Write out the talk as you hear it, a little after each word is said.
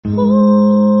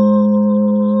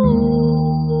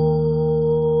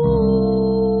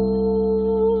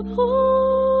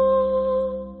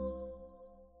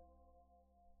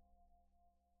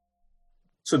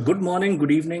So good morning,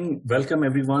 good evening, welcome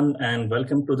everyone, and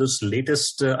welcome to this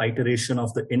latest iteration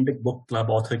of the Indic Book Club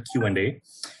Author Q&A.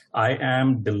 I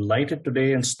am delighted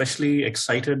today and especially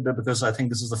excited because I think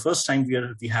this is the first time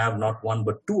we have not one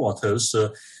but two authors.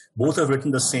 Both have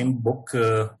written the same book,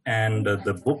 and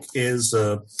the book is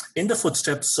In the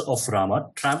Footsteps of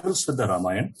Rama, Travels with the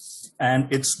Ramayana, and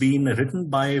it's been written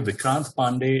by Vikrant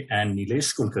Pandey and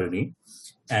Nilesh Kulkarni,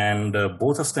 and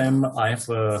both of them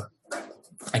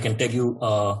I can tell you,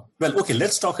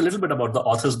 let's talk a little bit about the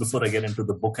authors before I get into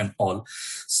the book and all.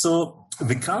 So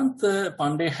Vikrant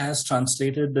Pandey has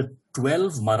translated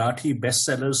 12 Marathi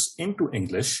bestsellers into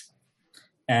English,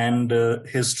 and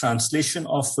his translation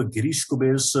of Girish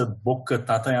Kuber's book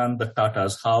Tatayan the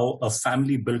Tatas, How a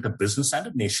Family Built a Business and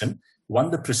a Nation,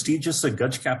 won the prestigious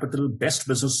Gaj Capital Best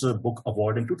Business Book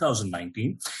Award in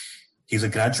 2019. He's a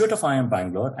graduate of IIM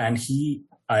Bangalore, and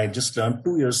I just learned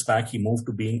 2 years back, he moved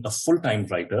to being a full-time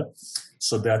writer.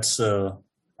 So that's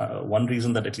one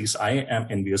reason that at least I am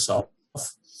envious of.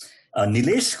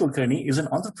 Nilesh Kulkarni is an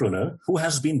entrepreneur who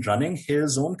has been running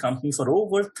his own company for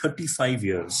over 35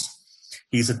 years.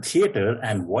 He's a theater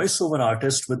and voiceover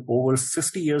artist with over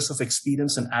 50 years of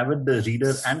experience, an avid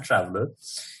reader and traveler.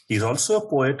 He's also a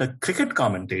poet, a cricket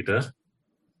commentator,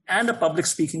 and a public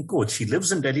speaking coach. He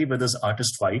lives in Delhi with his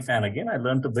artist wife. And again, I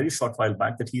learned a very short while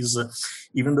back that he's,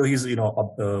 even though he's,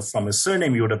 from his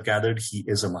surname, you would have gathered he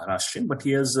is a Maharashtrian, but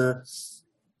he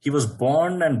was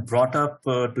born and brought up,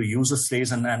 to use a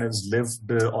phrase, and has lived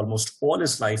almost all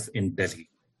his life in Delhi.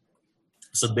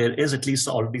 So there is at least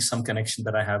already some connection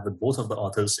that I have with both of the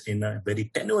authors in a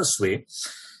very tenuous way.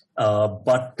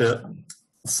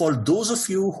 For those of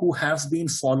you who have been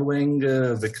following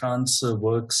Vikrant's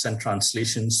works and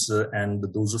translations, and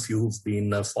those of you who've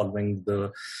been following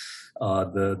the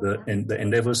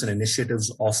endeavors and initiatives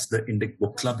of the Indic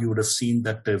Book Club, you would have seen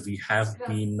that we have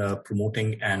been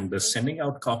promoting and sending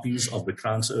out copies of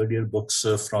Vikrant's earlier books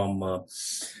from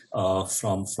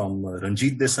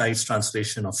Ranjit Desai's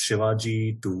translation of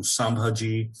Shivaji to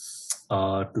Sambhaji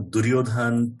to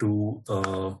Duryodhan to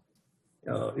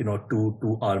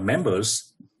our members.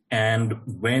 And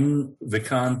when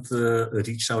Vikrant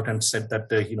reached out and said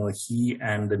that, he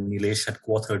and Nilesh had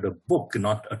co-authored a book,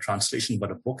 not a translation,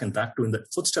 but a book, and that too in the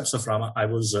footsteps of Rama, I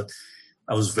was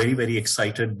very, very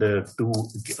excited to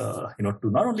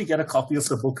not only get a copy of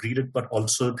the book, read it, but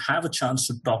also have a chance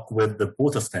to talk with the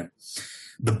both of them.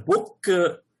 The book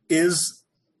is,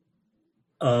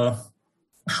 how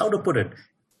to put it?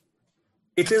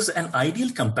 It is an ideal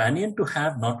companion to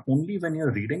have not only when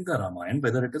you're reading the Ramayana,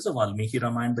 whether it is a Valmiki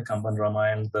Ramayana, the Kamban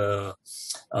Ramayana, the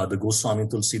Goswami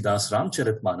Tulsidas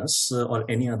Ramcharitmanas, or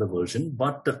any other version,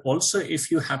 but also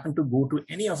if you happen to go to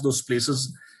any of those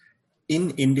places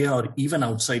in India or even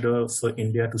outside of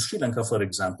India to Sri Lanka, for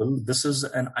example, this is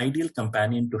an ideal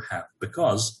companion to have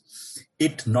because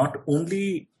it not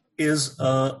only is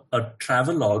a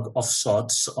travelogue of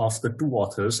sorts of the two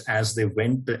authors as they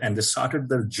went and they started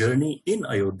their journey in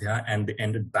Ayodhya and they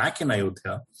ended back in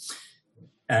Ayodhya.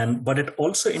 But it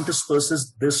also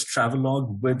intersperses this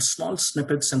travelogue with small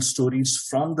snippets and stories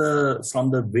from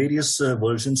the various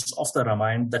versions of the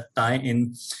Ramayana that tie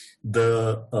in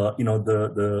the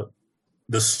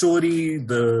story,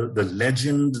 the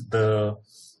legend,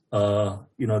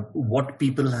 what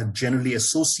people generally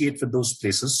associate with those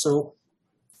places. So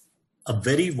a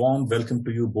very warm welcome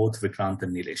to you both, Vikrant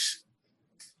and Nilesh.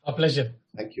 A pleasure.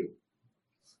 Thank you.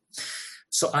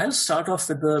 So I'll start off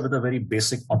with a very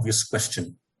basic, obvious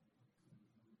question.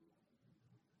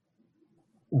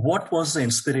 What was the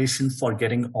inspiration for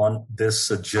getting on this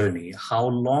journey? How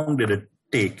long did it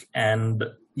take? And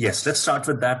yes, let's start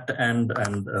with that. And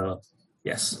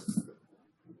yes.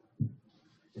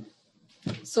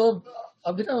 So,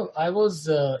 I was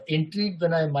intrigued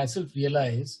when I myself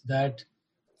realized that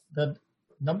the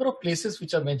number of places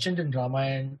which are mentioned in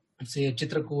Ramayana, say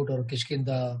Chitrakoot or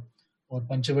Kishkinda or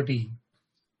Panchavati,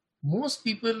 most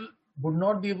people would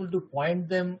not be able to point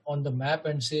them on the map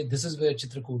and say, this is where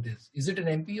Chitrakoot is. Is it in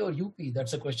MP or UP?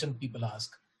 That's a question people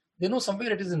ask. They know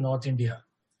somewhere it is in North India.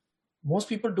 Most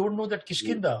people don't know that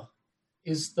Kishkinda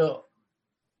is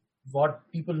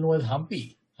what people know as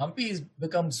Hampi. Hampi has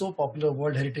become so popular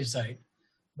World Heritage Site,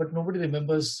 but nobody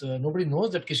knows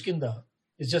that Kishkinda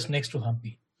is just next to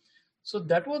Hampi. So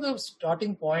that was the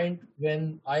starting point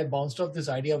when I bounced off this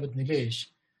idea with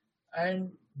Nilesh.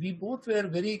 And we both were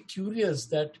very curious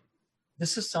that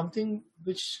this is something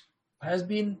which has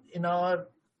been in our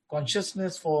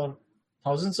consciousness for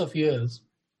thousands of years.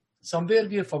 Somewhere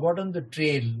we have forgotten the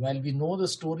trail while we know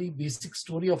the basic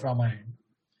story of Ramayana.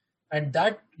 And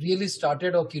that really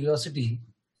started our curiosity.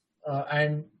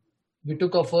 And we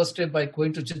took our first step by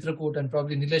going to Chitrakoot, and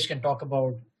probably Nilesh can talk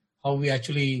about how we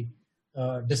actually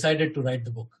decided to write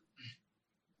the book.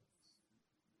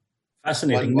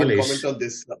 Fascinating. One Nilesh. comment on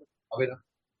this, Avina,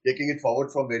 taking it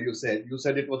forward from where you said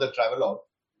it was a travelogue,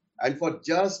 and for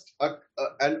just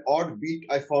an odd beat,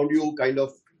 I found you kind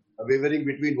of wavering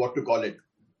between what to call it.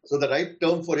 So the right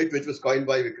term for it, which was coined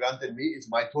by Vikrant and me, is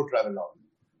mytho travelogue.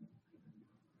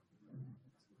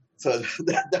 So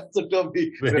that's the term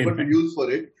we prefer to use for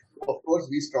it. Of course,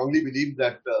 we strongly believe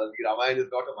that the Ramayana is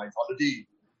not a mythology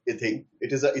thing.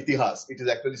 It is a itihas. It is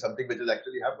actually something which has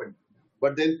actually happened.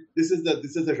 But then this is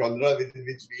the genre within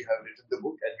which we have written the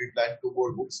book, and we plan 2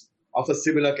 more books of a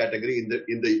similar category in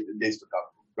the days to come.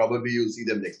 Probably you'll see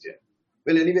them next year.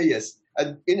 Well, anyway, yes.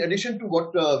 And in addition to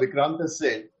what Vikrant has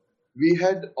said, we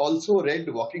had also read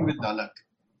Walking with Nanak.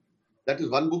 That is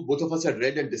one book both of us had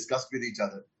read and discussed with each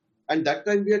other. And that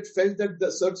time we had felt that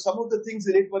some of the things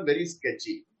in it were very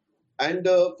sketchy. And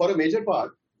for a major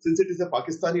part, since it is a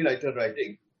Pakistani writer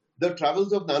writing, the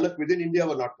travels of Nanak within India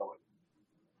were not covered.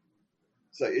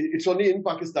 So it's only in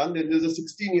Pakistan, then there's a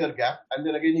 16-year gap, and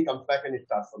then again he comes back and it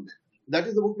starts from there. That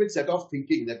is the book which set off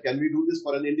thinking that can we do this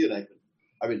for an Indian icon?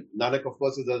 I mean, Nanak, of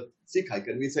course, is a Sikh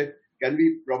icon. We said, can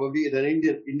we probably in an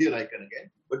Indian icon again?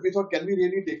 But we thought, can we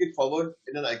really take it forward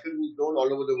in an icon who's known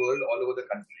all over the world, all over the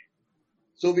country?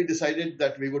 So we decided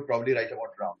that we would probably write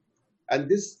about Ram. And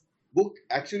this book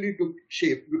actually took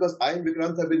shape because I and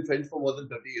Vikrant have been friends for more than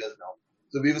 30 years now.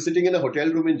 So we were sitting in a hotel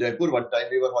room in Jaipur one time.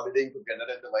 We were holidaying together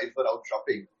and the wife were out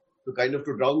shopping. To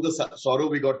drown the sorrow,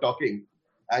 we got talking.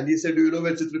 And he said, do you know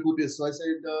where Chitrakoot is? So I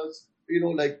said,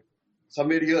 like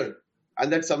somewhere here.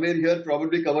 And that somewhere here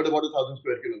probably covered about 1,000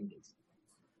 square kilometers.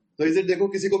 So he said, Dekho,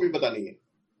 kisi ko bhi pata nahi hai.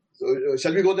 So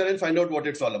shall we go there and find out what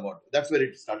it's all about? That's where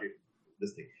it started,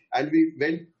 this thing. And we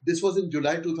went, this was in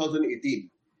July 2018.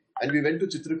 And we went to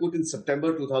Chitrakoot in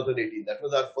September 2018. That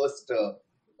was our first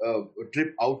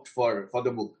trip out for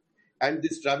the book. And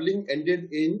this traveling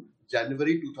ended in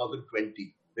January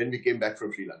 2020 when we came back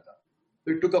from Sri Lanka.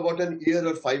 So it took about an year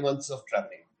or 5 months of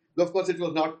traveling. Though of course, it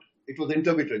was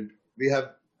intermittent. We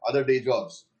have other day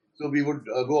jobs. So we would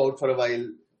go out for a while,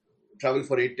 travel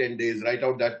for 8-10 days, write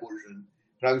out that portion,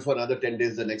 travel for another 10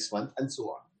 days the next month, and so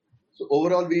on. So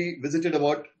overall, we visited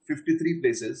about 53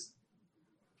 places,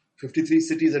 53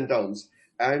 cities and towns.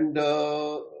 And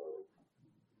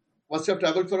must have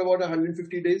traveled for about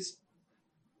 150 days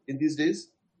in these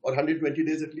days, or 120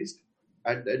 days at least,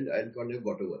 and kind of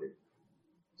got over it.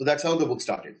 So that's how the book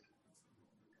started.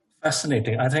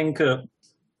 Fascinating. I think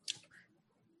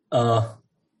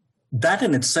that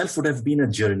in itself would have been a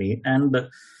journey. And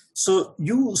so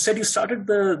you said you started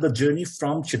the journey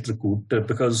from Chitrakoot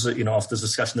because, of this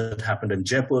discussion that happened in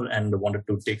Jaipur and wanted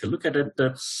to take a look at it.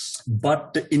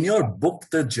 But in your book,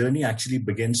 the journey actually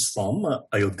begins from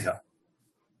Ayodhya.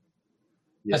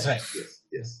 Yes, that's right.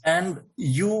 Yes. And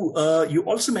you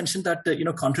also mentioned that,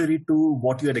 contrary to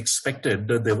what you had expected,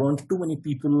 there weren't too many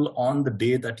people on the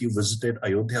day that you visited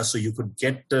Ayodhya, so you could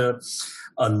get a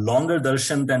longer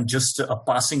darshan than just a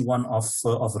passing one of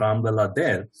Ramlala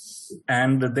there.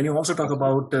 And then you also talk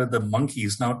about the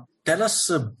monkeys. Now, tell us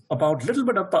a little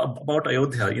bit about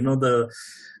Ayodhya.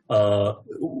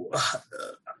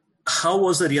 How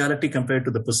was the reality compared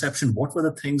to the perception? What were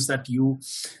the things that you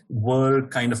were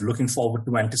kind of looking forward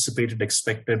to, anticipated,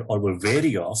 expected, or were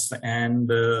wary of?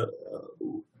 And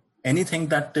anything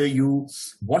that you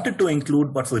wanted to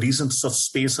include, but for reasons of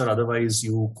space or otherwise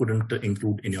you couldn't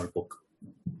include in your book?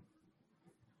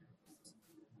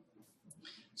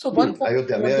 So one point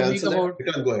Ayodhya, may I answer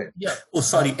that? Go ahead. Yeah. Oh,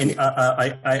 sorry.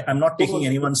 I'm not taking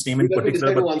anyone's name in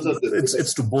particular, but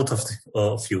it's to both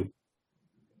of you.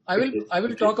 I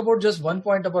will talk about just one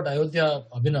point about Ayodhya,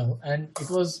 Abhinav, and it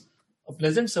was a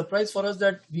pleasant surprise for us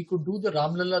that we could do the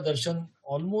Ramlala Darshan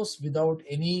almost without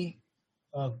any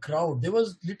crowd. There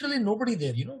was literally nobody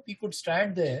there. We could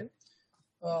stand there,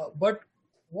 but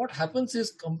what happens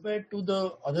is compared to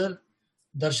the other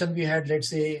darshan we had, let's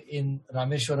say in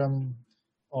Rameshwaram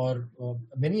or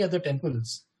many other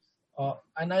temples,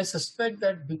 and I suspect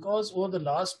that because over the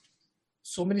last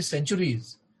so many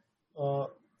centuries,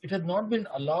 it had not been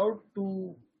allowed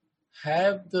to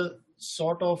have the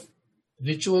sort of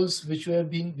rituals which are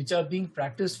being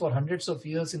practiced for hundreds of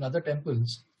years in other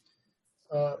temples.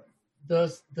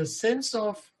 The sense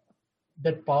of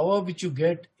that power which you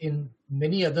get in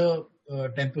many other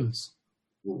temples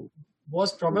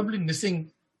was probably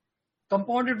missing,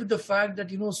 compounded with the fact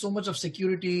that so much of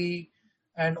security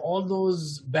and all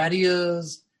those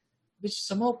barriers, which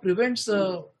somehow prevents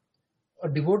a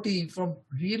devotee from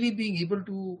really being able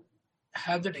to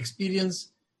have that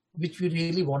experience which we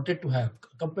really wanted to have.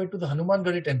 Compared to the Hanuman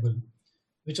Gadi temple,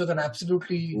 which was an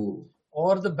absolutely,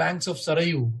 or the banks of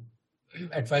Sarayu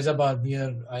at Faizabad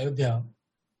near Ayodhya,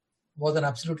 was an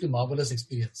absolutely marvelous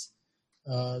experience.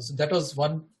 So that was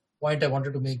one point I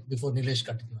wanted to make before Nilesh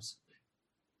continues.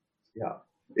 Yeah,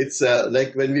 it's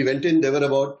like when we went in, there were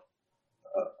about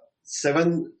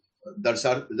 7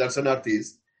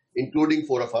 darshanarthis, including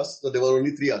 4 of us. So there were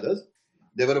only 3 others.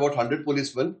 There were about 100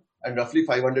 policemen and roughly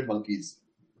 500 monkeys.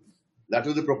 That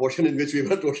was the proportion in which we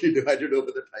were totally divided over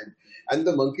the time. And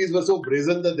the monkeys were so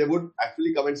brazen that they would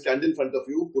actually come and stand in front of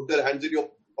you, put their hands in your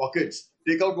pockets,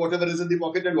 take out whatever is in the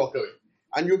pocket and walk away.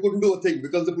 And you couldn't do a thing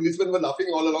because the policemen were laughing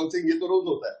all along saying, "Ye to roz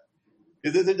hota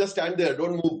hai. They said, just stand there,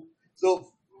 don't move." So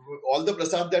all the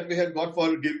prasad that we had got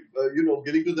for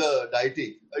giving to the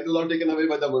deity, it was all taken away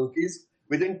by the monkeys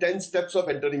within 10 steps of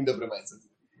entering the premises.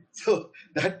 So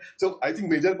I think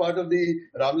major part of the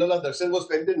Ramlala darshan was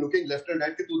spent in looking left and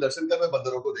right. Tu darshan kar, main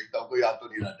bandaron ko dekhta hu, koi aap to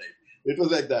nahi raha hai. It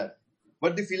was like that.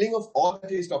 But the feeling of awe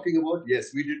that he is talking about,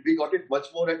 yes, we got it much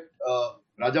more at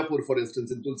Rajapur, for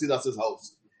instance, in Tulsidas's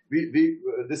house.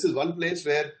 This is one place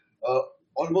where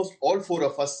almost all 4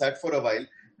 of us sat for a while.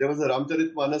 There was a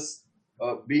Ramcharitmanas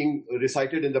being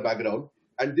recited in the background,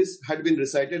 and this had been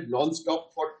recited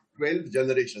non-stop for 12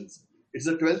 generations. It's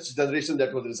the 12th generation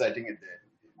that was reciting it there.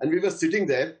 And we were sitting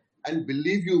there, and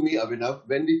believe you me, Abhinav,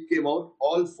 when we came out,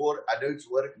 all 4 adults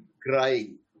were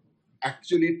crying.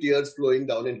 Actually, tears flowing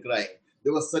down and crying.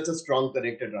 There was such a strong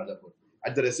connect at Rajapur,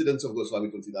 at the residence of Goswami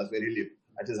Tulsidas, where he lived,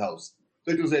 at his house.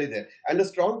 So it was very there. And a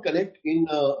strong connect in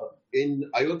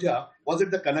Ayodhya was at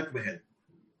the Kanak Mahal.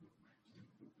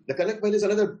 The Kanak Mahal is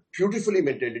another beautifully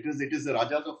maintained. It is the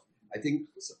Rajas of, I think,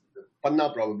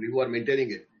 Panna probably, who are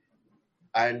maintaining it.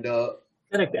 And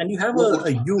correct, and you have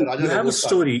a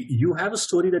story. You have a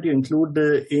story that you include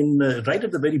in right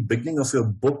at the very beginning of your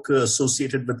book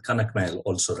associated with Kanak Mahal,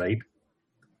 also, right?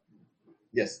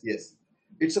 Yes.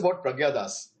 It's about Pragya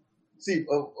Das. See,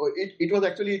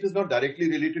 it is not directly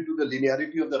related to the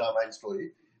linearity of the Ramayana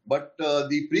story, but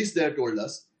the priest there told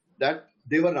us that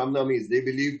they were Ramnamis. They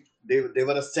believed they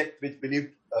were a sect which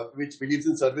believes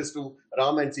in service to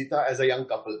Ram and Sita as a young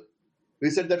couple.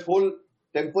 We said that whole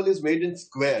temple is made in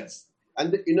squares.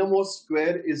 And the innermost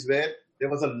square is where there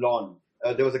was a lawn,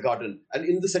 there was a garden. And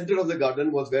in the center of the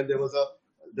garden was where there was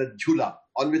the jhula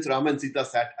on which Ram and Sita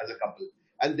sat as a couple.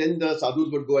 And then the sadhus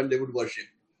would go and they would worship.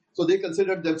 So they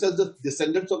considered themselves the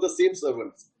descendants of the same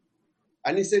servants.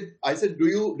 And I said, do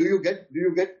you get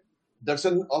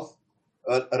darshan of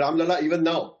Ramlala even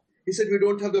now? He said, we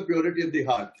don't have the purity of the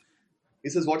heart. He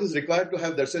says, what is required to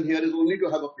have darshan here is only to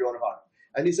have a pure heart.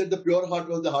 And he said the pure heart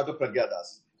was the heart of Pragya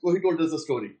Das. So he told us a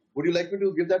story. Would you like me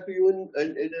to give that to you in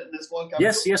a small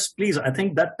capsule? Yes, please. I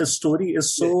think that the story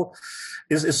is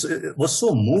was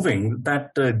so moving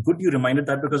that good you reminded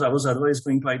that, because I was otherwise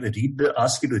going to either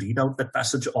ask you to read out that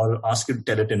passage or ask you to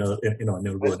tell it in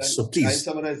your words. So please.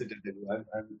 I'll summarize it.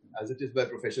 As it is by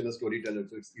profession a storyteller,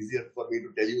 so it's easier for me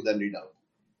to tell you than read out.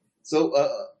 So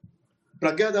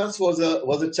Pragya Das was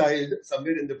a child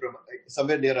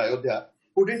somewhere near Ayodhya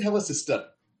who didn't have a sister.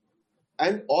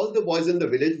 And all the boys in the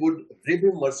village would rape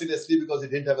him mercilessly because he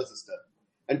didn't have a sister.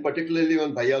 And particularly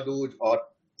on Bhaiya Dooj or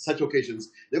such occasions,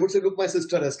 they would say, look, my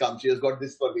sister has come. She has got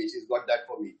this for me. She's got that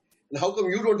for me. And how come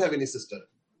you don't have any sister?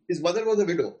 His mother was a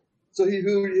widow. So he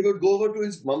would go over to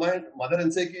his mother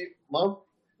and say, Mom,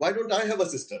 why don't I have a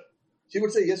sister? She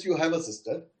would say, yes, you have a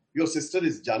sister. Your sister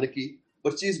is Janaki,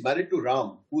 but she is married to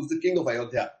Ram, who's the king of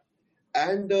Ayodhya.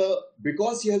 And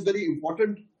because she has very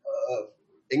important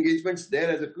engagements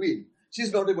there as a queen,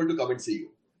 she's not able to come and see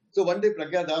you. So one day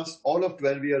Pragya Das, all of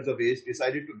 12 years of age,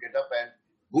 decided to get up and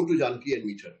go to Janaki and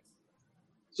meet her.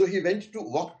 So he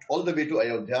walked all the way to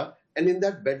Ayodhya, and in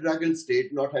that bedraggled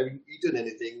state, not having eaten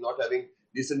anything, not having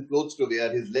decent clothes to wear,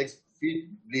 his legs, feet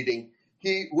bleeding,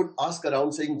 he would ask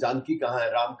around saying, Janaki kahan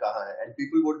hai, Ram kahan hai? And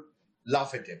people would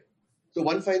laugh at him. So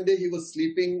one fine day he was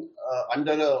sleeping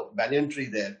under a banyan tree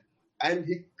there, and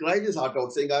he cried his heart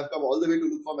out saying, I've come all the way to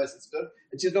look for my sister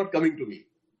and she's not coming to me.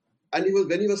 And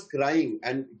when he was crying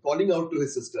and calling out to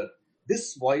his sister,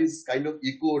 this voice kind of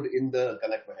echoed in the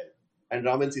Kanak Mahal. And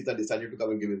Ram and Sita decided to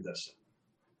come and give him darshan.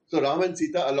 So Ram and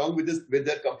Sita, along with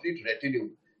their complete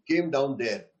retinue, came down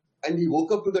there. And he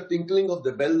woke up to the tinkling of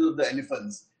the bells of the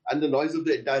elephants and the noise of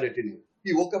the entire retinue.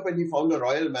 He woke up and he found a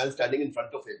royal man standing in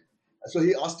front of him. So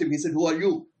he asked him, he said, who are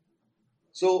you?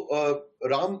 So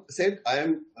Ram said, I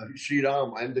am Sri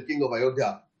Ram, I am the king of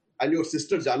Ayodhya. And your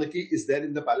sister Janaki is there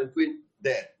in the palanquin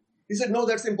there. He said, no,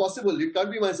 that's impossible. It can't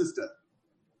be my sister.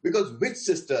 Because which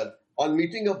sister, on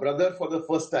meeting a brother for the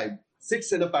first time,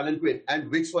 sits in a palanquin and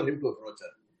waits for him to approach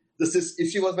her?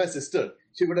 If she was my sister,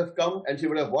 she would have come and she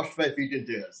would have washed my feet in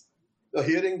tears. So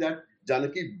hearing that,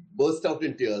 Janaki burst out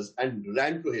in tears and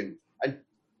ran to him and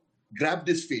grabbed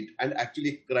his feet and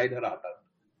actually cried her heart out.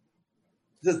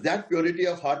 Just that purity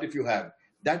of heart, if you have,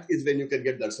 that is when you can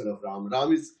get darshan of Ram.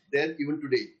 Ram is there even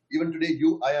today. Even today,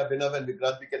 you, I, Abhinav and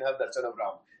Vikrant, we can have darshan of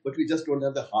Ram, but we just don't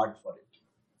have the heart for it.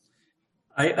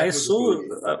 I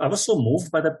was so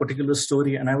moved by that particular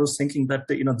story, and I was thinking that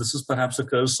this is perhaps a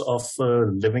curse of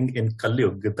living in Kali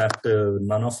Yuga, that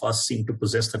none of us seem to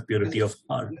possess that purity of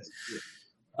heart.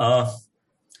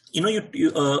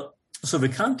 So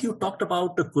Vikrant, you talked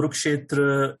about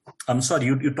Kurukshetra. I'm sorry,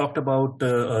 you talked about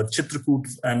Chitrakoot,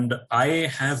 and I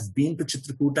have been to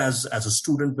Chitrakoot as a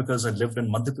student because I lived in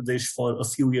Madhya Pradesh for a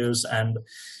few years, and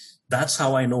that's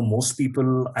how I know most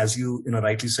people, as you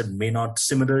rightly said, may not.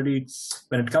 Similarly,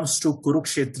 when it comes to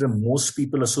Kurukshetra, most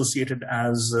people associate it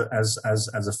as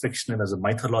a fictional, as a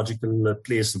mythological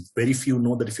place. Very few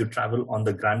know that if you travel on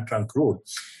the Grand Trunk Road,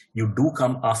 you do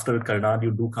come after Karnal,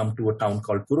 you do come to a town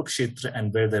called Kurukshetra,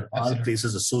 and where there are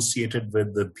places associated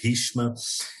with the Bhishma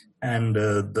and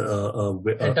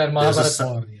the entire Mahabharata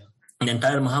war. Yeah. The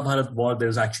entire Mahabharata war,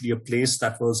 there's actually a place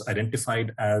that was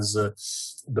identified as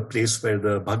the place where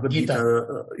the Bhagavad Gita,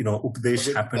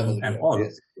 Upadesh happened and all.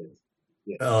 Yes.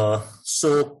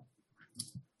 So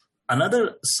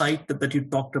another site that you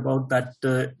talked about that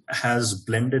has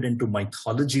blended into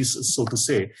mythologies, so to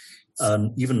say,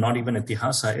 not even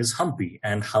Itihasa, is Hampi.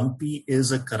 And Hampi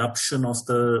is a corruption of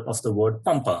the word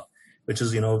Pampa, which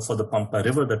is, for the Pampa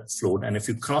river that flowed. And if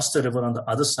you cross the river on the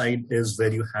other side is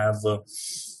where you have...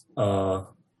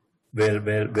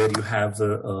 where you have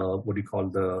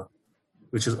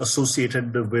which is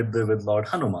associated with Lord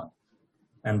Hanuman,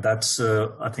 and that's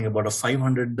I think about a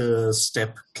 500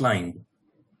 step climb.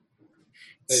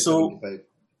 So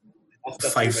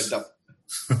 5.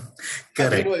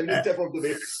 Correct. Every step of the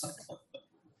way.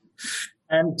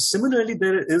 And similarly,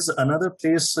 there is another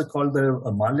place called the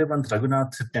Malyavant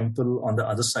Raghunath temple on the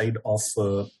other side of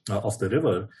the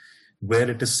river, where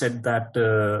it is said that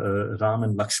Ram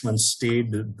and Lakshman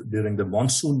stayed during the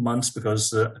monsoon months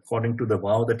because according to the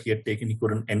vow that he had taken, he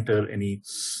couldn't enter any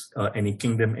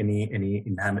kingdom, any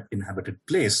inhabited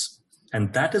place.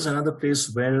 And that is another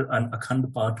place where an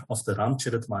Akhand part of the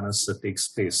Ramcharitmanas takes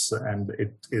place, and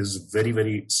it is very,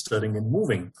 very stirring and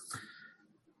moving.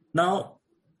 Now,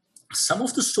 some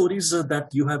of the stories that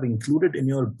you have included in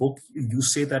your book, you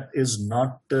say that is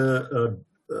not,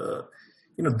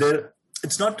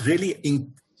 it's not really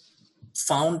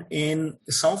found in,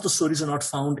 some of the stories are not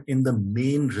found in the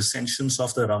main recensions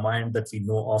of the Ramayana that we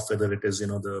know of, whether it is,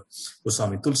 the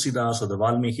Goswami Tulsidas or the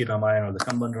Valmiki Ramayana or the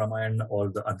Kamban Ramayana or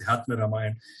the Adhyatma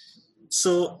Ramayana.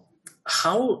 So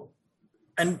how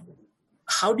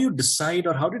do you decide,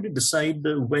 or how did you decide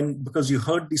when, because you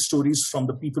heard these stories from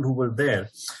the people who were there,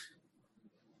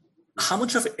 how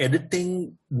much of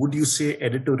editing would you say,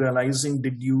 editorializing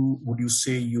would you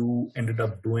say you ended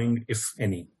up doing, if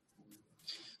any?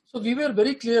 So we were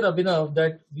very clear, Abhinav,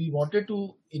 that we wanted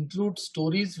to include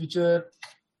stories which are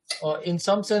in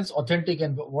some sense authentic.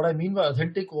 And what I mean by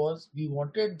authentic was we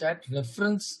wanted that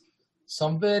reference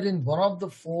somewhere in one of the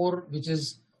four, which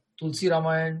is Tulsi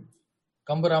Ramayana,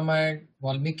 Kamba Ramayana,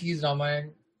 Valmiki's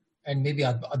Ramayana, and maybe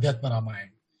Adhyatma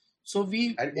Ramayana. So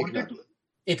we wanted to...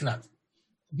 Eknath.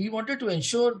 We wanted to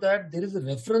ensure that there is a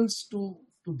reference to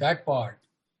that part.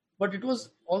 But it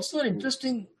was also an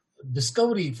interesting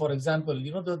discovery. For example,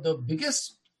 the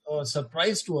biggest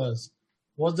surprise to us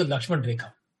was the Lakshman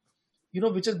Rekha,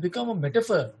 which has become a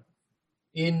metaphor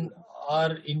in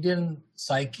our Indian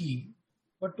psyche.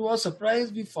 But to our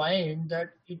surprise, we find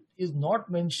that it is not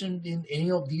mentioned in any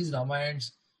of these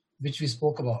Ramayans which we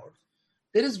spoke about.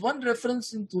 There is one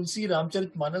reference in Tulsi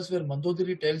Ramcharitmanas where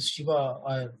Mandodari tells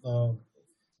Shiva,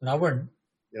 Ravan,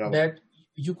 that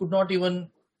you could not even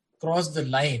cross the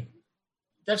line.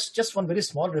 That's just one very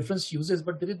small reference he uses,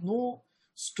 but there is no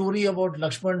story about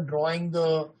Lakshman drawing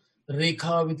the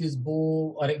Rekha with his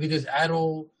bow or with his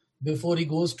arrow before he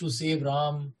goes to save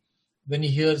Ram when he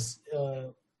hears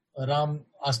Ram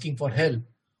asking for help.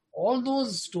 All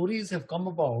those stories have come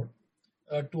about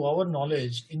to our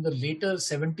knowledge in the later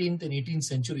 17th and 18th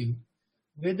century,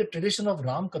 where the tradition of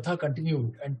Ram Katha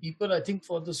continued, and people, I think,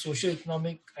 for the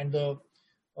socio-economic and the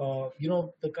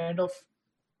kind of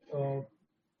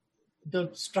the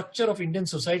structure of Indian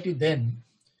society then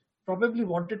probably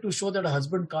wanted to show that a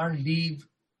husband can't leave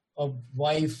a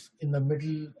wife in the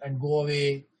middle and go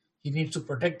away. He needs to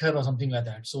protect her or something like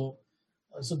that. So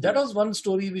that was one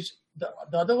story. Which the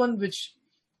other one, which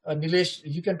Nilesh,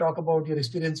 you can talk about your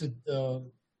experience with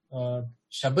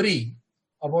Shabari,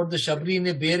 about the Shabri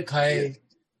ne bear khaye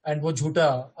and wo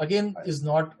jhuta, again is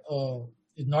not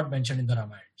mentioned in the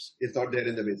Ramayans. It's not there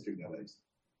in the mainstream Ramayans.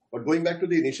 But going back to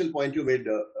the initial point you made,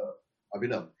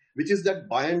 Abhinav, which is that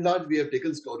by and large we have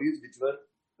taken stories which were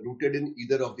rooted in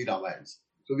either of the Ramayans.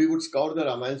 So we would scour the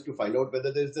Ramayans to find out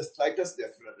whether there is the slightest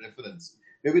reference.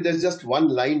 Maybe there's just one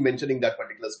line mentioning that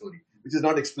particular story, which is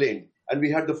not explained. And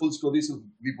we had the full story, so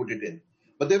we put it in.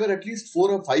 But there were at least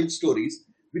 4 or 5 stories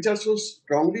which are so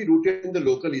strongly rooted in the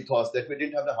local ethos that we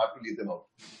didn't have the heart to leave them out.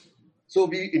 So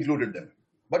we included them.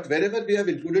 But wherever we have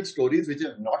included stories which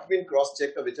have not been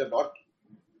cross-checked or which have not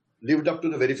lived up to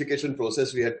the verification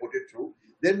process we had put it through,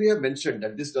 then we have mentioned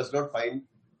that this does not find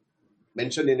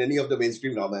mention in any of the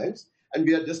mainstream Ramayans, and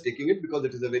we are just taking it because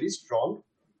it is a very strong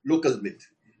local myth.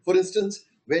 For instance,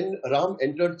 when Ram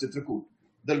entered Chitrakoot,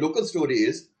 the local story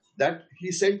is that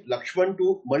he sent Lakshman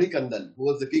to Manikandan, who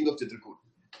was the king of Chitrakoot,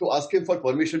 to ask him for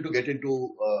permission to get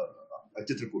into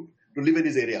Chitrakoot, to live in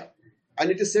his area. And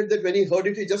it is said that when he heard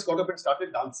it, he just got up and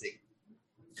started dancing,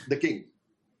 the king.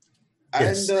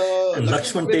 Yes. And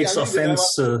Lakshman takes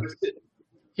offense.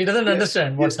 He doesn't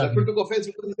understand what's happening. Lakshman took offense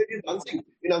because he said he's dancing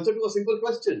in answer to a simple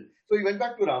question. So he went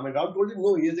back to Ram, and Ram told him,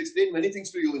 no, he has explained many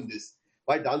things to you in this.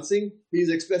 By dancing, he has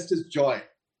expressed his joy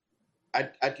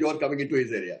at your coming into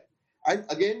his area. And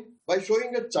again, by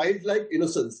showing a childlike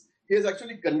innocence, he has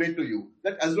actually conveyed to you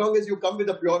that as long as you come with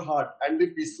a pure heart and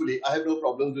live peacefully, I have no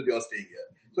problems with your staying here.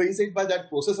 So he said by that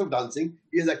process of dancing,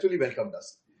 he has actually welcomed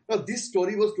us. Now, this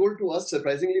story was told to us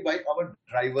surprisingly by our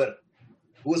driver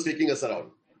who was taking us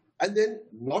around. And then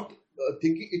not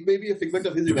thinking it may be a figment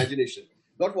of his imagination,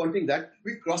 not wanting that,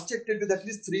 we cross-checked it with at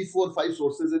least 3, 4, 5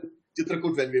 sources in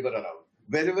Chitrakoot when we were around.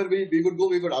 Wherever we would go,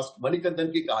 we would ask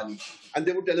Manikandan ki kahani, and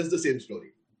they would tell us the same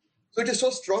story. So it is so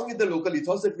strong in the local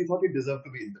ethos that we thought it deserved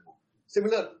to be in the book.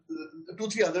 Similar, 2,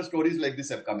 3 other stories like this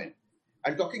have come in.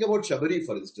 And talking about Shabari,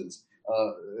 for instance,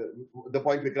 the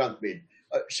point Vikrant made,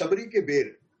 Shabari ke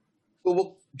bear, so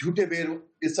wo jhoote bear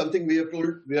is something we are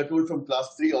told from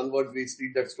class 3 onwards. We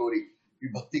read that story.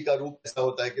 Bhakti ka roop aisa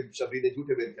hota hai ki Shabari ne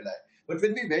jhoote bear khilaaye. But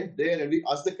when we went there and we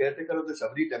asked the caretaker of the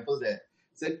Shabari temple there,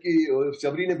 said ki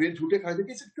Shabari ne bear jhoote khaye the,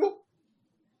 he said, "Kyo?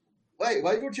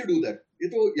 Why would she do that? ये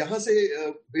तो यहाँ से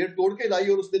बेर तोड़ के लाई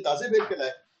और उसने ताजे बेर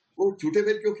खिलाए, वो झूठे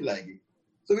बेर क्यों खिलाएगी?"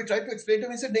 So we tried to explain to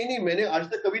him. He said, "नहीं, मैंने आज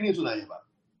तक कभी नहीं सुना ये बात."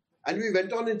 And we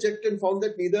went on and checked and found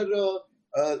that neither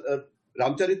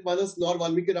Ramcharitmanas nor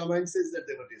Valmiki Ramayana says that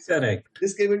they were tasty. Correct.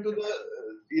 This came into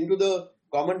the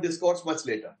common discourse much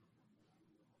later.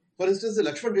 For instance, the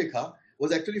Lakshman Rekha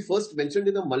was actually first mentioned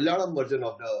in the Malayalam version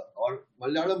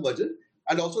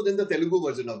and also then the Telugu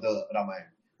version of the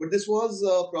Ramayana. But this was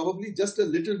probably just a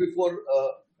little before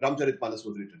Ramcharitmanas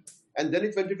was written. And then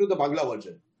it went into the Bangla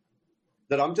version.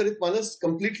 The Ramcharitmanas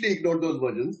completely ignored those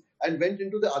versions and went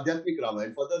into the Adhyatmik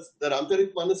Ramayana. For the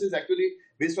Ramcharitmanas is actually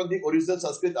based on the original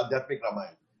Sanskrit Adhyatmik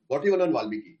Ramayana, not even on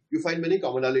Valmiki. You find many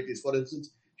commonalities. For instance,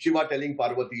 Shiva telling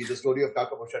Parvati, the story of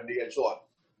Kakaposhandi and so on.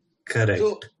 Correct.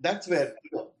 So that's where,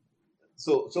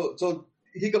 so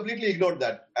he completely ignored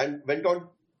that and went on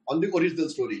the original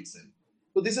story itself.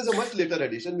 So this is a much later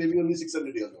edition, maybe only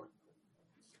 600 years old.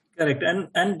 Correct.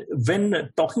 And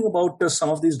when talking about some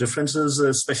of these differences,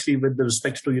 especially with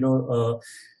respect to,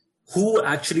 who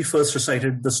actually first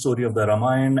recited the story of the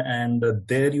Ramayana, and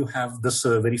there you have this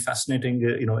very fascinating,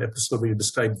 episode where you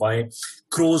describe why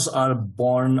crows are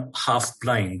born half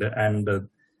blind, and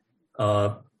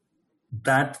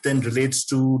that then relates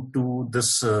to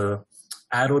this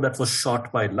arrow that was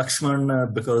shot by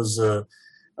Lakshman because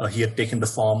he had taken the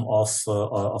form of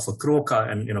a crow,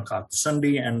 and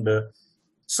Kartusandi, and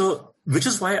so which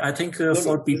is why I think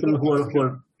for people who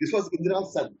are this was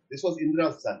Indra's son. This was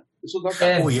not.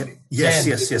 Oh yeah, yes.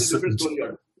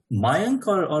 Mayank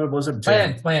or was it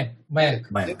Jayant? Mayank.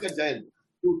 Jayant.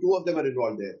 Two of them are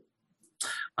involved there.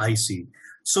 I see.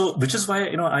 So, which is why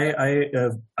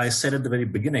I said at the very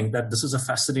beginning that this is a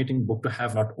fascinating book to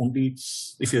have, not only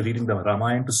if you're reading the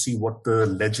Ramayana to see what the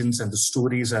legends and the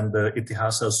stories and the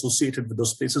itihas are associated with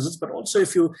those places, but also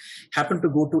if you happen to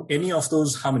go to any of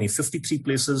those 53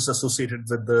 places associated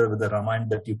with the Ramayana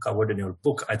that you covered in your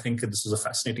book. I think this is a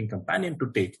fascinating companion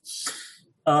to take.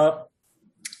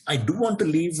 I do want to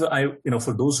leave,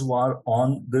 for those who are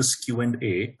on this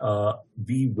Q&A,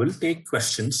 we will take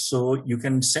questions. So you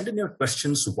can send in your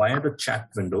questions via the chat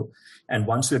window. And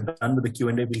once we're done with the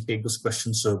Q&A, we'll take those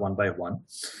questions one by one.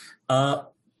 I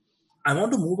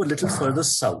want to move a little further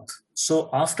south. So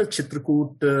after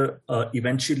Chitrakoot,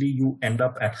 eventually you end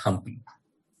up at Hampi.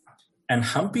 And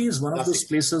Hampi is one of those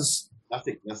places.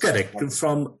 Nothing. Correct.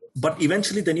 But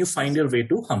eventually then you find your way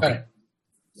to Hampi. Correct.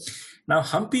 Now,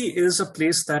 Hampi is a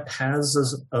place that has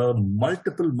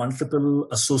multiple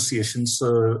associations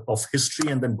of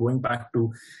history, and then going back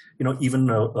to, even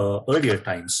earlier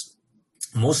times.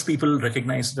 Most people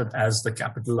recognize it as the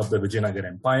capital of the Vijayanagar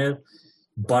Empire,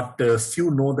 but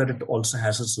few know that it also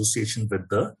has association with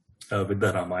the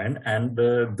Ramayana, and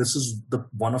this is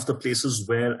one of the places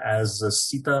where, as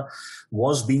Sita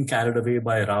was being carried away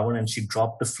by Ravan, and she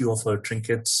dropped a few of her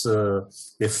trinkets,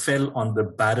 they fell on the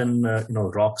barren,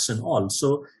 rocks and all.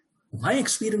 So, my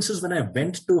experiences when I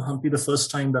went to Hampi the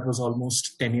first time, that was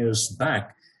almost 10 years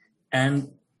back,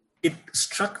 and it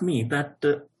struck me that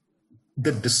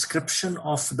the description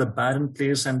of the barren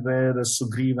place and where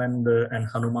Sugriv and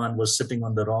Hanuman was sitting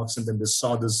on the rocks, and then they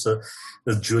saw this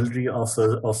the jewelry of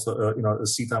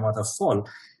Sita Mata fall.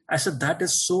 I said, that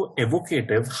is so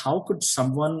evocative. How could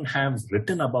someone have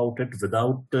written about it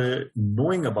without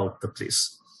knowing about the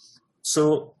place?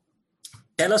 So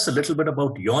tell us a little bit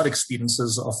about your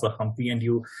experiences of Hampi, and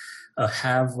you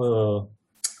have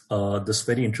this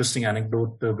very interesting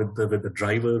anecdote with the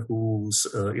driver who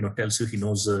tells you he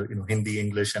knows Hindi,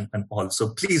 English, and all.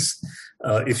 So please,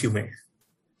 if you may.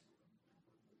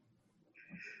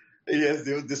 Yes,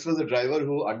 this was a driver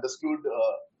who understood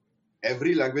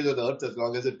every language on earth as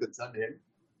long as it concerned him.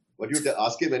 But you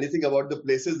ask him anything about the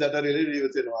places that are related, he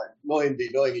would say, no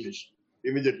Hindi, no English,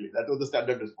 immediately. That was the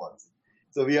standard response.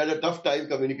 So we had a tough time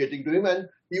communicating to him, and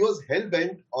he was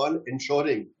hell-bent on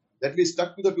ensuring that we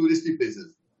stuck to the touristy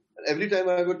places. Every time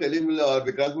I would tell him, or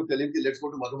Vikrant would tell him, let's go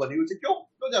to Madhuban, he would say, "Kyo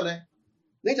jana hai?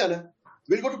 Nahi jana hai.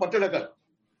 We'll go to Pattanagar.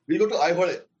 We'll go to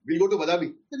Aihole. We'll go to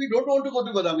Badami." We don't want to go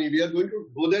to Badami. We are going to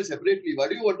go there separately. Why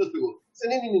do you want us to go? Say,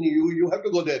 no, you have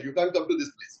to go there. You can't come to this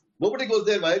place. Nobody goes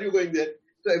there. Why are you going there?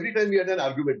 So every time we had an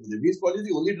argument with him. He's probably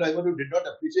the only driver who did not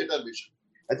appreciate our mission.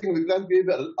 I think Vikrant, we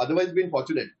have otherwise been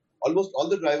fortunate. Almost all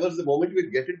the drivers, the moment we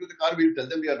get into the car, we'll tell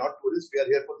them we are not tourists. We are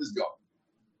here for this job.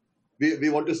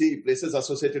 We want to see places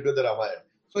associated with the Ramayana.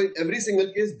 So in every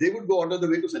single case, they would go out of the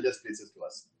way to suggest places to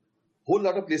us. Whole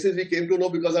lot of places we came to know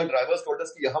because our drivers told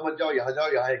us, "Yahan mat jao, yahan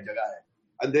ek jagah hai."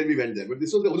 And then we went there. But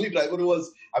this was the only driver who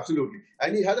was absolutely.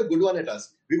 And he had a good one at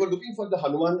us. We were looking for the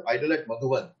Hanuman idol at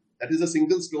Madhuban. That is a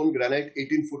single stone granite,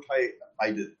 18-foot high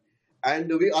idol.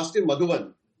 And we asked him,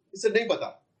 Madhuban. He said, "Nahi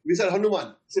pata." We said,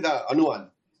 "Hanuman." He said,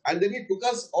 "Hanuman." And then he took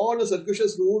us on a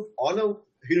circuitous route on a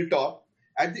hilltop,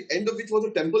 at the end of which was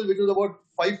a temple which was about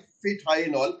 5 feet high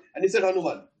and all. And he said,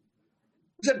 "Hanuman."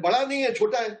 We said, "Bada nahi hai,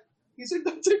 chota hai." He said,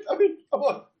 "That's it. I mean, come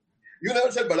on. You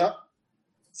never said bada."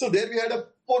 So there we had a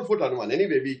 4-foot Hanuman.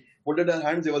 Anyway, we put our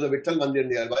hands. There was a Vitthal Mandir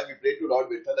nearby. We prayed to Lord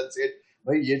Vitthal and said,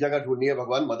 "Bhai, ye jagah dhundni hai,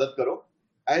 Bhagwan, madad karo."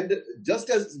 And just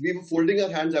as we were folding our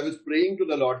hands, I was praying to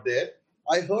the Lord there.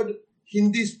 I heard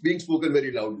Hindi being spoken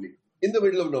very loudly in the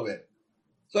middle of nowhere.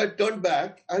 So I turned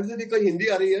back and said, "Koi Hindi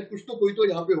aa rahi hai, kuch to koi to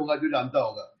yahan pe hoga jo janta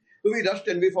hoga." So we rushed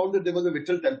and we found that there was a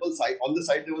Vitthal temple site. On the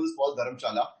side there was a small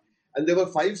dharamshala, and there were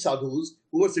 5 sadhus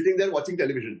who were sitting there watching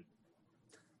television.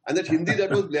 And that Hindi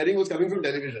that was blaring was coming from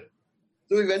television.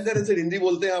 So we went there and said, "Hindi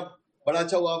bolte hain aap, bada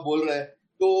acha hua aap bol rahe hain."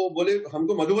 To bole,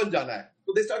 "Humko Madhuban jana hai."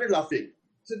 So they started laughing.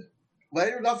 I said, "Why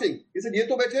are you laughing?" He said, "Ye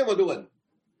to baithe hai Madhuban."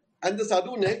 And the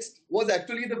sadhu next was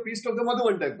actually the priest of the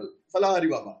Madhuban temple, Falahari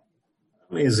Baba.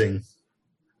 Amazing.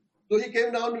 So he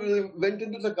came down, went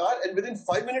into the car, and within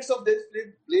 5 minutes of this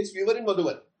place, we were in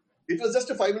Madhuban. It was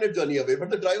just a 5-minute journey away, but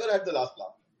the driver had the last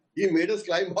laugh. He made us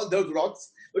climb all those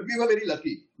rocks, but we were very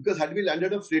lucky, because had we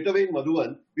landed up straight away in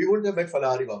Madhuban, we wouldn't have met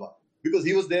Falahari Baba, because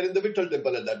he was there in the Vitthal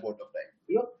temple at that point of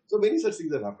time. So many such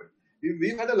things have happened.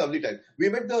 We've had a lovely time. We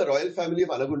met the royal family of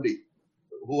Anagundi,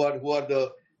 who are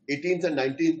the 18th and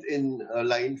 19th in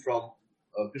line from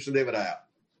Krishnadevaraya.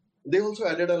 They also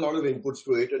added a lot of inputs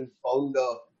to it and found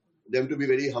them to be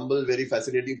very humble, very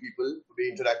fascinating people.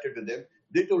 We interacted with them.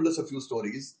 They told us a few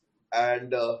stories,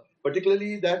 and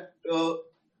particularly that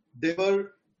there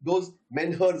were those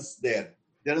menhirs there.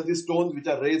 There are these stones which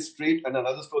are raised straight and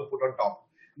another stone put on top,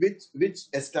 which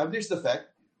established the fact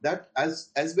that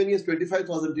as many as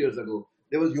 25,000 years ago,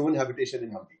 there was human habitation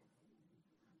in Hampi.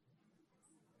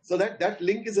 So that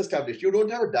link is established. You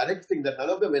don't have a direct thing that none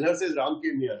of the menhirs says Ram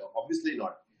came here. Obviously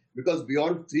not. Because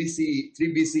beyond 3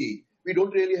 BC, we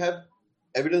don't really have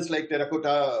evidence like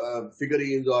terracotta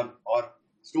figurines or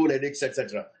stone edicts,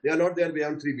 etc. They are not there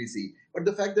beyond 3 BC. But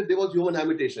the fact that there was human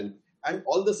habitation and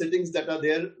all the settings that are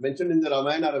there mentioned in the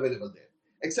Ramayana are available there.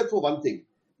 Except for one thing,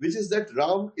 which is that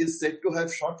Ram is said to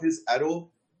have shot his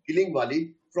arrow killing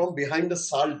Vali from behind a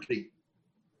sal tree.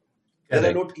 Correct.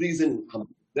 There are no trees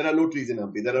in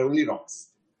Hampi. There are only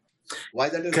rocks. Why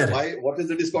that is? Correct. Why? What is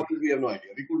the discordance? We have no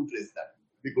idea. We couldn't trace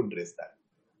that.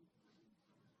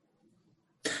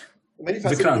 Many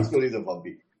fascinating stories of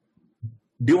Hampi.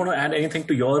 Do you want to add anything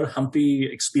to your Hampi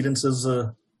experiences?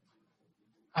 I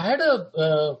had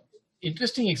a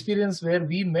interesting experience where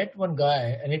we met one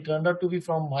guy, and it turned out to be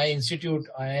from my institute,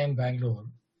 IIM Bangalore,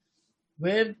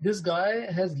 where this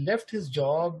guy has left his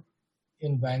job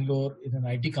in Bangalore in an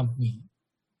IT company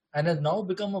and has now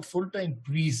become a full-time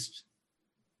priest,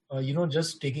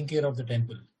 just taking care of the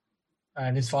temple.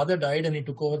 And his father died and he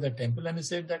took over that temple, and he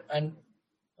said that, and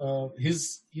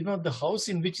the house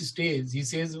in which he stays, he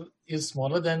says, is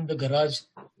smaller than the garage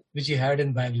which he had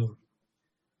in Bangalore.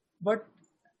 But,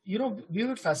 we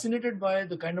were fascinated by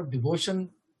the kind of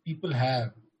devotion people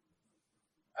have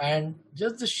and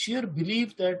just the sheer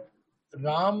belief that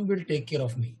Ram will take care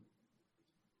of me.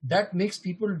 That makes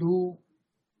people do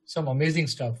some amazing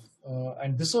stuff.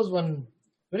 And this was one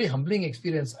very humbling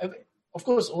experience. Of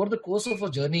course, over the course of a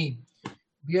journey,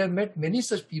 we have met many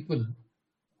such people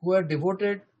who have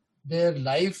devoted their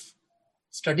life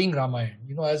studying Ramayana.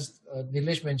 As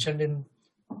Nilesh mentioned in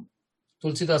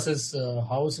Tulsidas's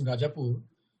house in Rajapur,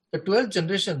 the 12th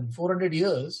generation, 400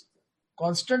 years,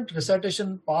 constant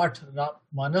recitation part,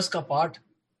 Manas का पाठ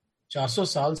 400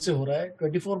 साल से हो रहा है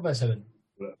 24/7.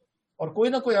 और कोई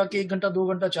ना कोई आके 1 घंटा 2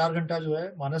 घंटा 4 घंटा जो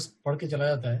है मानस पढ़ के चला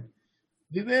जाता है.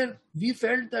 We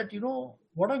felt that,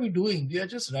 what are we doing? We are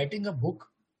just writing a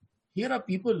book. Here are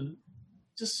people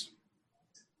just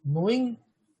knowing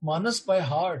Manas by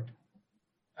heart,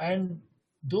 and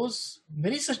those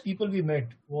many such people we met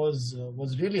was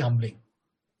really humbling.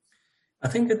 I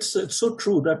think it's so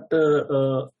true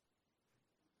that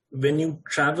when you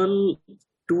travel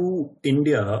to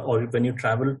India, or when you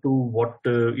travel to what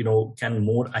can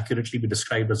more accurately be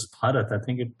described as Bharat, I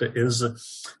think it is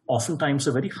oftentimes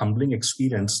a very humbling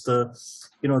experience. The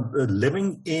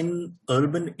living in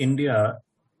urban India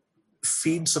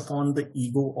feeds upon the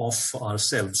ego of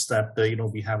ourselves, that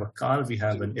we have a car, we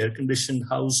have an air-conditioned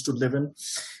house to live in,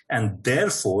 and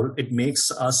therefore it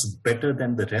makes us better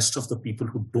than the rest of the people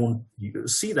who don't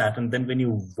see that. And then when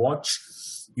you watch,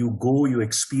 you go, you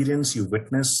experience, you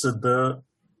witness the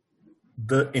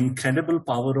incredible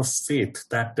power of faith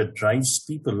that drives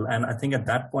people. And I think at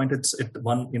that point,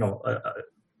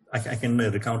 I can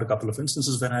recount a couple of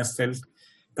instances where I felt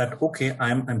that, okay,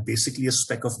 I'm basically a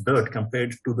speck of dirt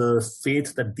compared to the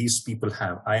faith that these people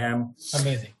have. I am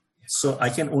amazing. So I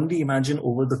can only imagine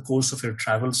over the course of your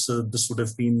travels, this would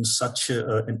have been such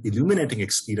an illuminating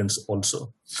experience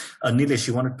also. Nilesh,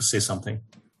 you wanted to say something?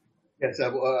 Yes,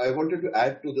 I wanted to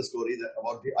add to the story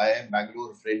about the IIM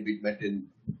Bangalore friend we met in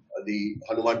the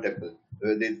Hanuman temple,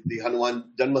 the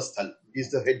Hanuman Janmasthal.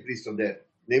 He's the head priest of there.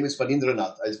 Name is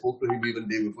Panindranath. I spoke to him even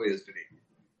day before yesterday.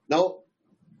 Now,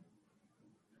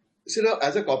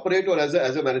 as a corporate or as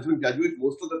a management graduate,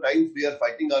 most of the times we are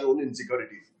fighting our own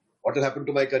insecurities. What will happen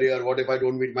to my career? What if I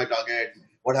don't meet my target?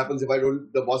 What happens if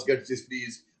the boss gets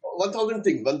displeased? 1,000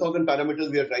 things, 1,000 parameters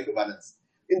we are trying to balance.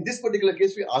 In this particular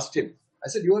case, we asked him, I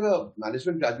said, you are a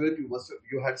management graduate,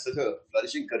 you had such a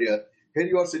flourishing career. Here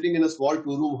you are sitting in a small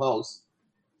 2-room house.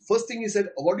 First thing he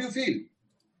said, what do you feel?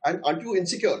 And aren't you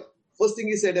insecure? First thing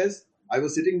he said is, I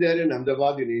was sitting there in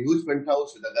Ahmedabad in a huge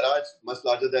penthouse with a garage much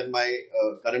larger than my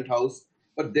current house.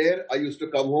 But there I used to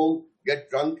come home, get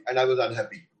drunk, and I was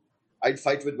unhappy. I'd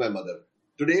fight with my mother.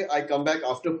 Today I come back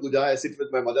after puja, I sit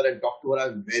with my mother and talk to her.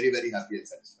 I'm very, very happy and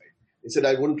satisfied. He said,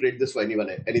 I wouldn't trade this for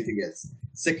anything else.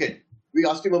 Second, we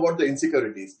asked him about the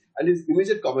insecurities, and his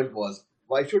immediate comment was,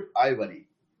 why should I worry?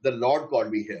 The Lord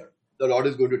called me here. The Lord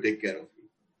is going to take care of me.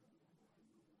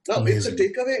 Now, Amazing. It's a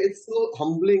takeaway. It's so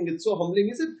humbling.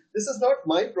 He said, this is not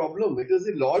my problem. It is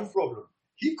the Lord's problem.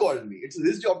 He called me. It's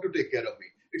his job to take care of me.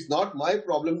 It's not my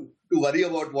problem to worry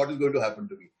about what is going to happen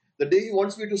to me. The day he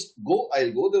wants me to go,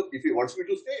 I'll go. If he wants me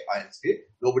to stay, I'll stay.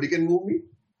 Nobody can move me.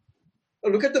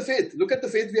 Now, look at the faith. Look at the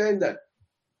faith behind that.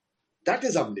 That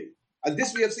is humbling. And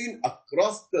this we have seen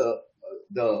across the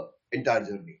entire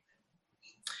journey.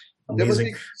 Amazing. There must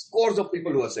be scores of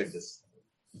people who have said this.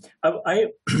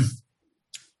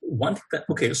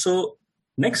 Okay, so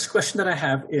next question that I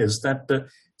have is that,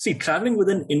 traveling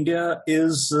within India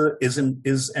is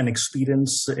an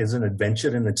experience, is an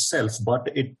adventure in itself, but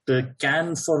it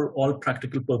can, for all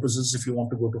practical purposes, if you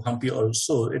want to go to Hampi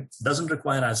also, it doesn't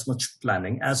require as much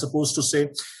planning as opposed to,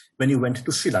 say, when you went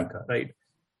to Sri Lanka, right?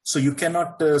 So you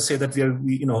cannot say that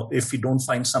if we don't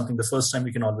find something the first time,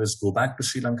 we can always go back to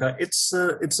Sri Lanka. It's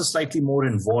a slightly more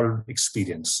involved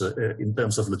experience in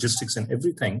terms of logistics and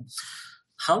everything.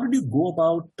 How did you go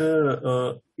about,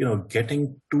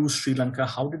 getting to Sri Lanka?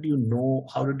 How did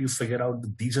you figure out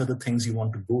that these are the things you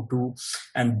want to go to?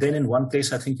 And then in one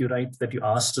place, I think you're right that you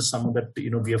asked someone that,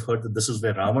 we have heard that this is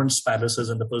where Ravan's palace is,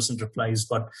 and the person replies,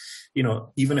 but,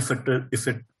 even if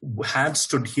it had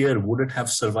stood here, would it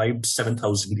have survived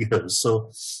 7,000 years?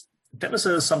 So tell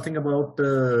us something about,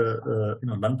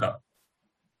 Lanka.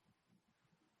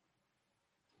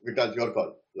 Vikas, your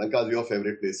call. Lanka is your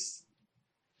favorite place.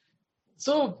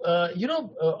 So,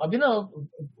 Abhinav,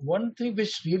 one thing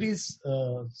which really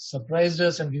surprised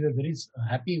us and we were very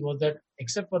happy was that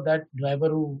except for that driver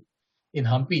who in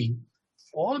Hampi,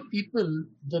 all people,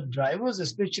 the drivers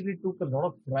especially took a lot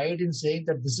of pride in saying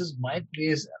that this is my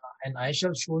place and I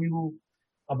shall show you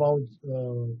about,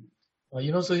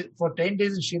 so for 10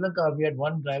 days in Sri Lanka, we had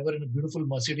one driver in a beautiful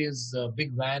Mercedes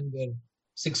big van where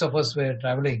 6 of us were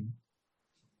traveling.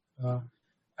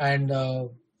 And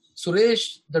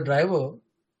Suresh, the driver,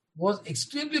 was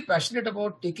extremely passionate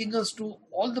about taking us to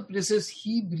all the places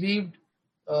he believed.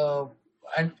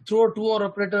 And through our tour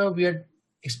operator, we had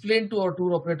explained to our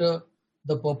tour operator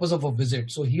the purpose of a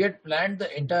visit. So he had planned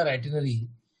the entire itinerary,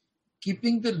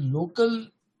 keeping the local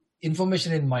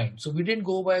information in mind. So we didn't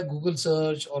go by a Google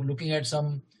search or looking at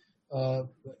some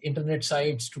internet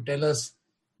sites to tell us.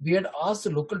 We had asked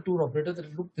the local tour operator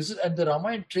that, look, this is, and the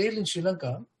Ramayana Trail in Sri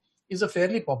Lanka is a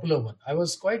fairly popular one. I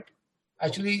was quite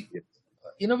actually,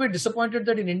 in a way, disappointed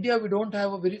that in India we don't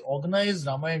have a very organized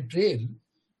Ramayana Trail,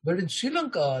 but in Sri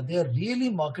Lanka they are really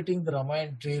marketing the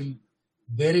Ramayana Trail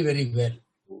very, very well,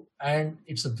 and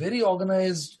it's a very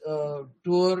organized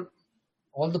tour.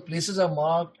 All the places are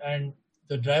marked, and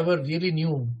the driver really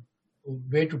knew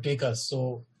where to take us.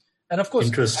 So, and of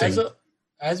course,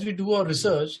 as we do our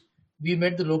research, we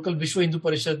met the local Vishwa Hindu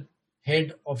Parishad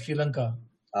head of Sri Lanka.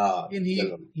 And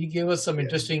he gave us some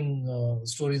interesting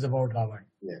stories about Ravan.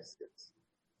 Yes.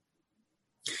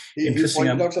 He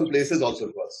pointed out some places also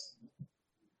to us.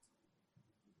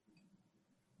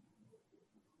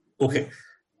 Okay.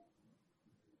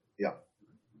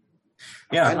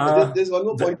 Yeah. And there's one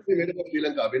more point to be made about Sri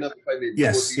Lanka. Abhinav, if I may.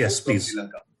 Yes, please. Sri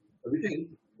Lanka,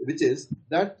 which is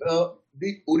that the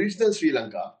original Sri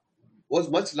Lanka was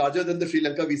much larger than the Sri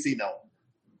Lanka we see now.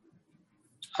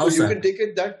 How's so you that? can take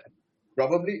it that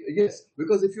probably, yes,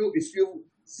 because if you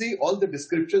see all the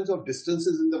descriptions of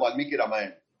distances in the Valmiki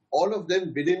Ramayana, all of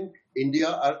them within India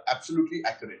are absolutely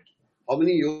accurate. How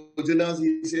many yojanas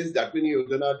he says, that many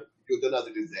yojanas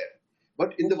it is there.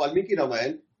 But in the Valmiki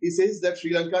Ramayana, he says that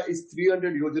Sri Lanka is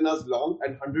 300 yojanas long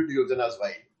and 100 yojanas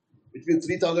wide, which means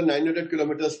 3,900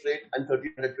 kilometers straight and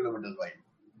 1,300 kilometers wide.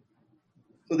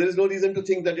 So there is no reason to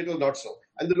think that it was not so.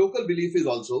 And the local belief is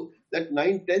also that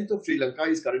 9/10 of Sri Lanka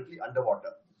is currently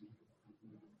underwater.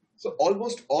 So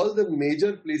almost all the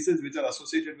major places which are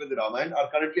associated with the Ramayana are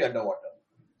currently underwater.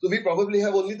 So we probably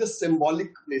have only the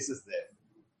symbolic places there,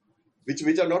 which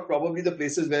are not probably the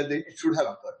places where it should have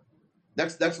occurred.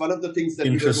 That's one of the things that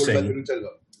we were told by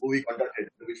Thiruchelvam, who we contacted,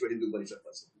 the Vishwa Hindu Parishad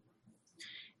person.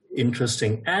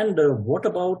 Interesting. And what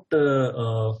about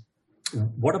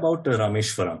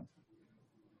Rameshwaram?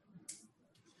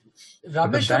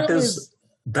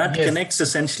 That connects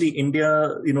essentially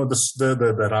India,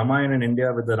 the Ramayana in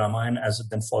India with the Ramayana as it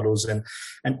then follows. And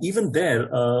even there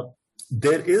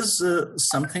is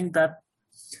something that,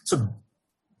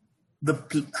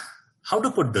 how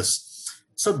to put this?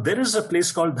 So there is a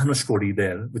place called Dhanushkodi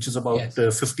there, which is about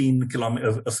 15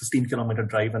 kilometer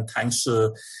drive. And thanks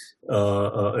to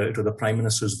the Prime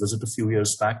Minister's visit a few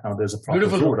years back, now there's a proper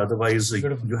road. Otherwise,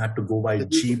 you had to go by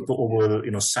jeep over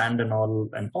sand and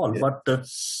all. Yeah. But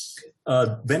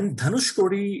when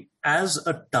Dhanushkodi as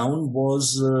a town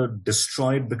was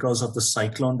destroyed because of the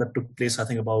cyclone that took place, I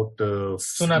think about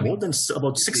more than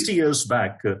about 60 years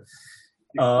back,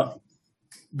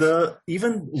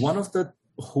 even one of the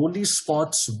holy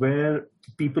spots where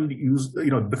people use,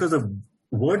 because the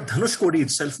word Dhanushkodi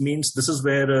itself means this is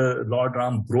where Lord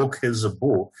Ram broke his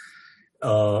bow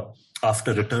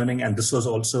after returning, and this was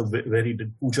also where he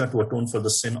did puja to atone for the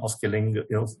sin of killing,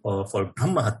 for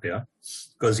Brahmahatya,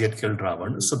 because he had killed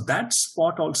Ravan. So that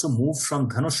spot also moved from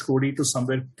Dhanushkodi to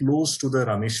somewhere close to the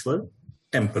Rameshwar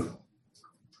temple.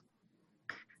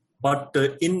 But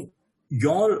in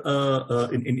your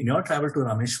travel to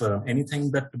Rameshwaram,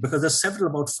 anything that, because there's several,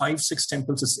 about 5-6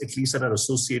 temples at least that are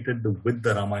associated with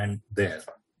the Ramayana there.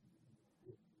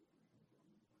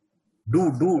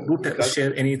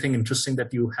 Share anything interesting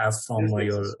that you have from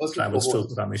your travels to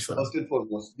Rameshwaram. First and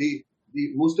foremost, the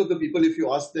most of the people, if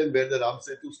you ask them where the Ram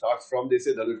Setu starts from, they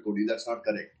say Dhanushkodi. That's not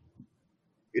correct.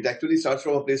 It actually starts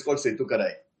from a place called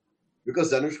Setukarai.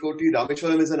 Because Dhanushkodi,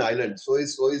 Rameshwaram is an island. So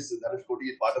is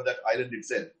Dhanushkodi part of that island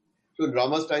itself. So in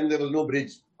Rama's time, there was no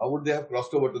bridge. How would they have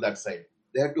crossed over to that side?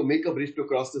 They had to make a bridge to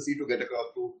cross the sea to get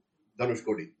across to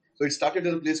Dhanushkodi. So it started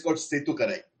at a place called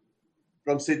Setukarai.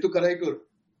 From Setukarai to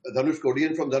Dhanushkodi,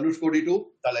 and from Dhanushkodi to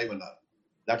Talaimanar.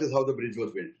 That is how the bridge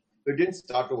was built. So it didn't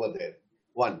start over there.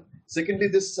 One. Secondly,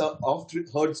 this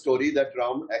oft-heard story that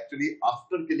Ram actually,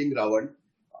 after killing Ravan,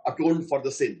 atoned for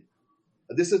the sin.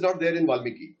 This is not there in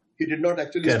Valmiki. He did not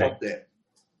actually stop there.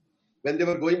 when they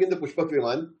were going in the Pushpak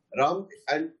Viman, Ram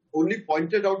and only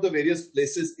pointed out the various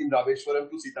places in Rameshwaram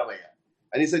to Sita Maya.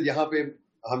 And he said, यहाँ पे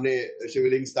हमने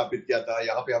शिवलिंग स्थापित किया था,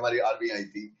 यहाँ पे हमारी army आई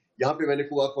थी, यहाँ पे मैंने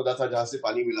कुआं खोदा था जहाँ से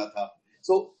पानी मिला था.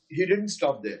 So he didn't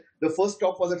stop there. The first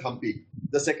stop was at Hampi.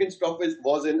 The second stop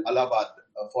was in Allahabad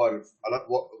for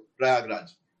Prayagraj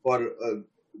for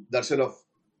darshan of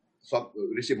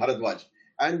Rishi Bharadwaj.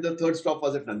 And the third stop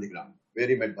was at Nandigram, where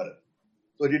he met Bharat.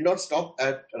 So he did not stop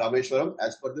at Rameshwaram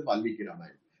as per the Valmiki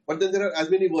Ramayana. But then there are as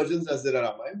many versions as there are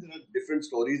Ramayana. There are different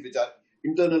stories which are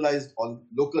internalized on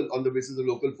the basis of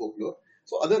local folklore.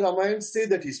 So other Ramayans say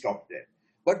that he stopped there.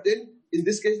 But then in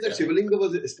this case, the Shivalinga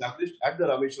was established at the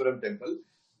Rameshwaram temple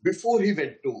before he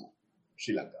went to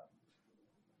Sri Lanka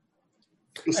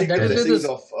to seek the blessings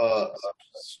of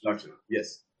Lord Shiva.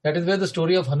 Yes. That is where the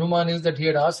story of Hanuman is, that he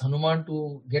had asked Hanuman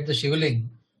to get the Shivaling,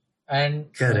 and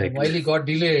while he got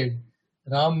delayed,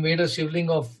 Ram made a Shivaling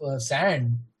of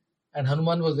sand, and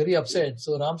Hanuman was very upset.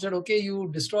 So Ram said, okay, you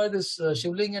destroy this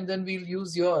Shivaling and then we'll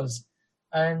use yours.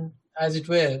 And as it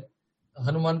were,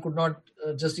 Hanuman could not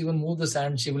just even move the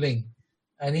sand Shivaling,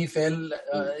 and he fell.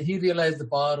 He realized the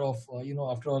power of,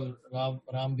 after all,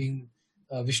 Ram being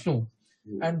Vishnu.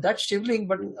 And that Shivaling,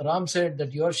 but Ram said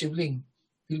that your Shivaling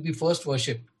will be first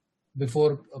worshipped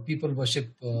before people worship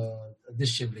this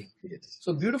Shivaling. Yes.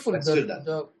 So beautiful.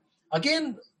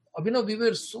 Again, Abhinav, we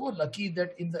were so lucky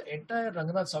that in the entire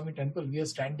Ranganath Swami temple, we are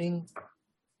standing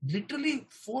literally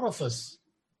 4 of us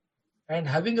and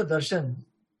having a darshan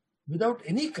without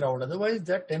any crowd. Otherwise,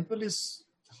 that temple is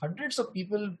hundreds of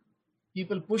people.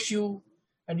 People push you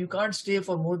and you can't stay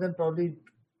for more than probably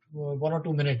 1 or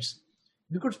 2 minutes.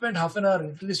 We could spend half an hour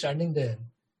literally standing there.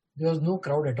 There was no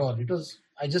crowd at all.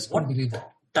 I just couldn't believe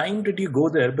that. Time did you go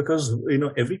there? Because,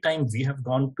 every time we have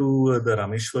gone to the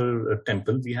Rameshwar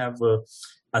temple, we have,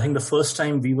 I think the first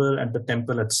time we were at the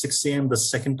temple at 6 a.m. The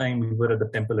second time we were at the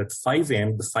temple at 5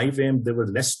 a.m. The 5 a.m. there were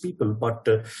less people, but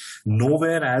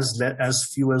nowhere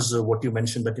as few as what you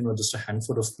mentioned, that, just a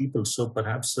handful of people. So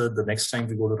perhaps the next time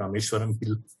we go to Rameshwaram,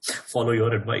 we'll follow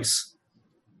your advice.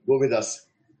 Go with us.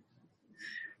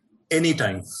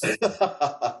 Anytime.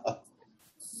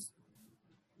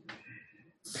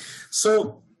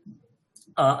 So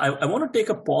I want to take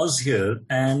a pause here,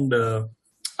 and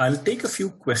I'll take a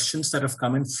few questions that have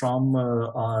come in from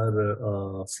our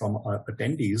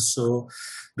attendees. So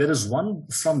there is one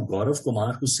from Gaurav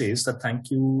Kumar who says that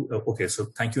thank you. So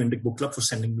thank you, Indic Book Club, for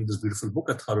sending me this beautiful book.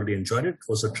 I thoroughly enjoyed it. It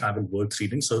was a travel worth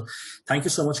reading. So thank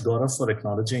you so much, Gaurav, for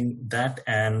acknowledging that.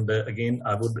 And again,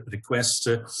 I would request,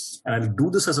 and I'll do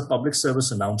this as a public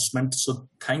service announcement. So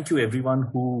thank you, everyone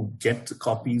who get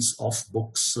copies of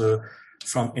books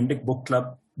from Indic Book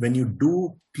Club. When you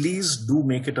do, please do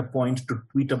make it a point to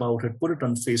tweet about it, put it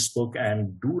on Facebook,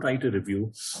 and do write a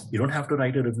review. You don't have to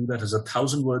write a review that is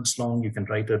 1,000 words long. You can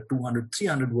write a 200,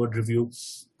 300 word review,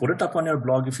 put it up on your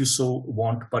blog if you so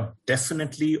want, but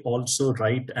definitely also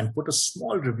write and put a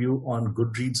small review on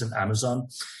Goodreads and Amazon,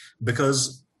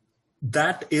 because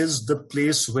that is the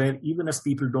place where even if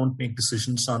people don't make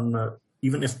decisions on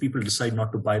even if people decide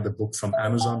not to buy the book from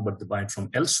Amazon, but they buy it from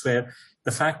elsewhere,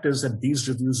 the fact is that these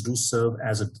reviews do serve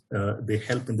as they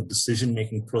help in the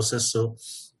decision-making process. So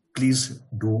please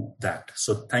do that.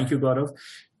 So thank you, Gaurav.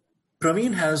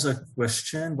 Praveen has a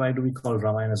question. Why do we call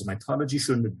Ramayana as mythology?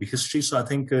 Shouldn't it be history? So I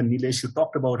think, Nilesh, you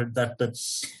talked about it, that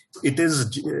it is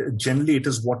generally, it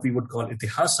is what we would call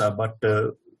itihasa, but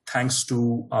thanks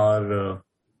to our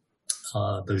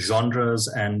the genres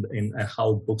and in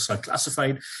how books are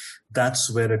classified, that's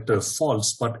where it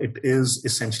falls. But it is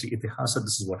essentially itihasa.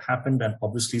 This is what happened, and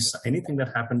obviously anything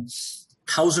that happened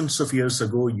thousands of years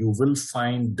ago, you will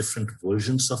find different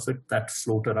versions of it that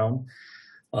float around.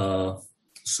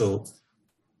 So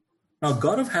now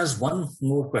Gaurav has one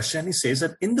more question. He says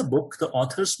that in the book, the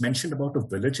authors mentioned about a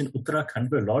village in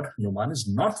Uttarakhand where Lord Hanuman is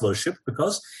not worshipped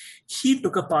because he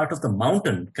took a part of the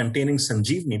mountain containing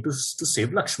Sanjeevani to save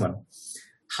Lakshman.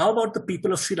 How about the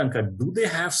people of Sri Lanka? Do they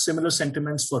have similar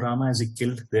sentiments for Rama as he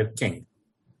killed their king?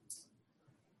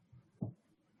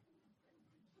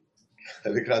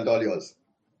 Vikrant, all yours.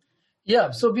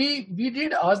 Yeah, so we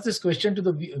did ask this question to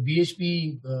the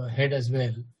VHP head as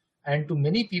well, and to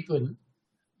many people.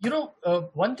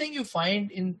 One thing you find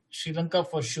in Sri Lanka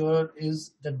for sure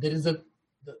is that there is the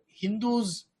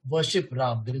Hindus worship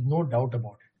Ram. There is no doubt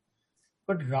about it.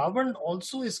 But Ravan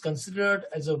also is considered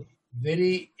as a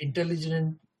very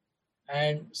intelligent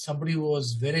and somebody who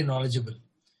was very knowledgeable.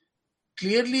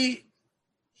 Clearly,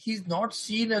 he's not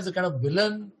seen as a kind of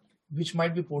villain which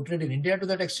might be portrayed in India to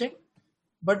that extent.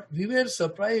 But we were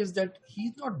surprised that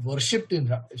he's not worshipped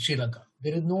in Sri Lanka.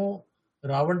 There is no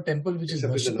Ravan temple which is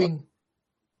worshipping.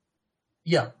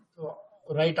 Yeah,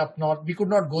 right up north. We could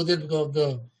not go there because of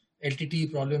the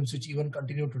LTT problems, which even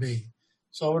continue today.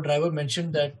 So our driver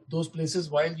mentioned that those places,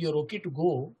 while you're okay to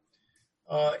go,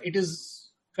 it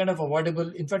is kind of avoidable.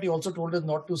 In fact, he also told us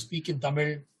not to speak in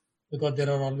Tamil because there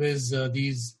are always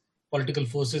these political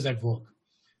forces at work.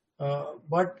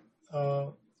 But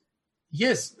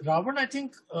yes, Ravan, I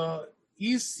think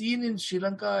is seen in Sri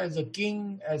Lanka as a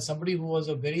king, as somebody who was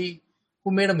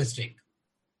who made a mistake.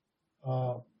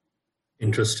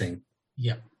 Interesting.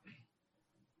 Yeah.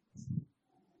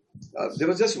 There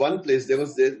was just one place. There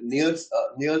was near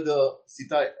the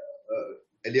Sita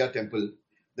Elia temple.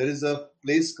 There is a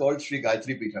place called Sri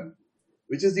Gayatri Pitham,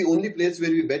 which is the only place where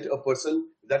we met a person.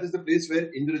 That is the place where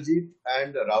Indrajit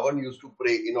and Ravan used to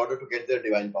pray in order to get their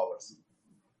divine powers.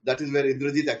 That is where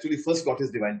Indrajit actually first got his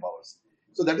divine powers.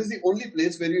 So that is the only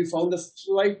place where we found a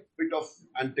slight bit of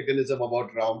antagonism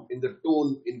about Ram in the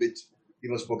tone in which he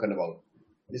was spoken about.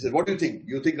 He said, "What do you think?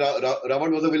 You think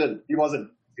Ravan was a villain? He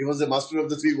wasn't. He was the master of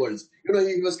the three worlds."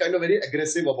 He was kind of very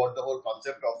aggressive about the whole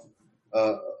concept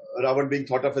of Ravan being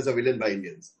thought of as a villain by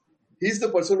Indians. He's the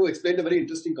person who explained a very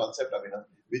interesting concept, Abhinav,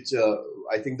 which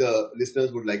I think the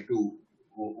listeners would like to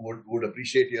would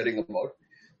appreciate hearing about,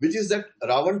 which is that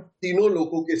Ravan Tino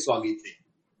Loko ke Swami the.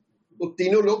 So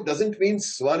Tino Lok doesn't mean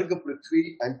Swarga,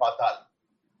 Prithvi and Patal.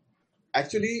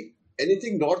 Actually,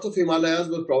 anything north of Himalayas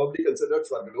was probably considered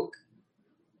Swargalok.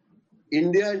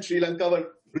 India and Sri Lanka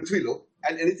were Prithvi Lok,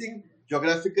 and anything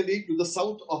geographically to the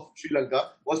south of Sri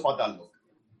Lanka was Patal Lok.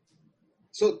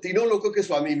 So Tino Loko ke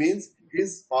Swami means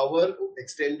his power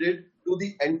extended to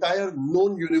the entire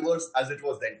known universe as it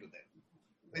was then to them.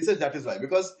 He said that is why,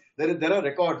 because there are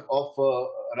records of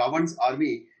Ravan's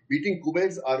army beating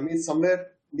Kuber's army somewhere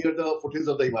near the foothills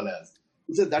of the Himalayas.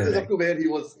 He said that is up to where he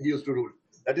used to rule.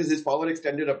 That is, his power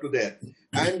extended up to there.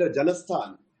 And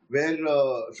Janasthan, where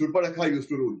Shurpanakha used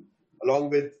to rule, along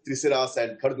with Trisiras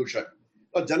and Khardushan.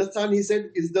 Now, Janasthan, he said,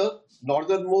 is the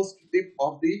northernmost tip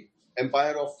of the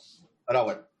empire of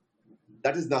Ravan.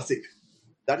 That is Nasik.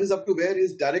 That is up to where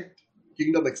his direct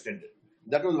kingdom extended.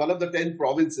 That was one of the 10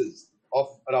 provinces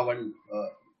of Ravan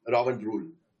rule.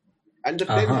 And the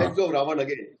 10 heads of Ravan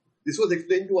again. This was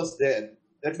explained to us there,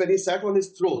 that when he sat on his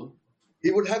throne,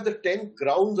 he would have the 10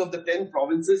 crowns of the 10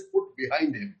 provinces put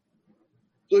behind him.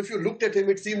 So if you looked at him,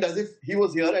 it seemed as if he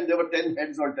was here and there were 10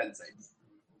 heads on 10 sides.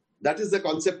 That is the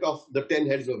concept of the 10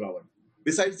 heads of Ravan,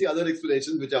 besides the other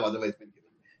explanations which have otherwise been given.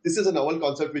 This is a novel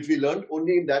concept which we learned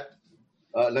only in that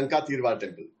Lanka Tirwar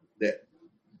temple there.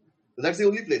 So that's the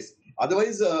only place.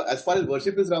 Otherwise, as far as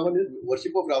worship of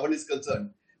Ravan is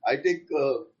concerned, I take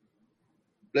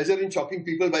pleasure in shocking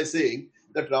people by saying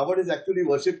that Ravan is actually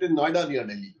worshipped in Noida near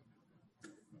Delhi.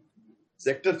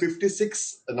 Sector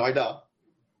 56, Noida,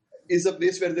 is a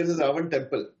place where there is a Ravan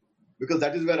temple, because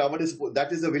that is where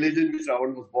that is the village in which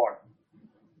Ravan was born.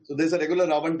 So there's a regular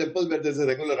Ravan temple where there's a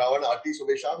regular Ravan Aarti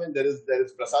Subesham, and there is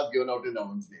Prasad given out in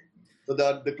Ravan's name. So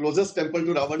the closest temple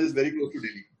to Ravan is very close to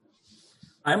Delhi.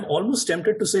 I'm almost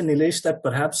tempted to say, Nilesh, that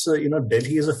perhaps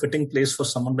Delhi is a fitting place for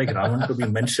someone like Ravan to be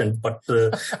mentioned, but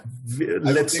let's not. I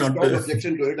would take strong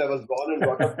objection to it. I was born and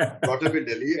brought up in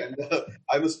Delhi, and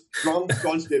I'm a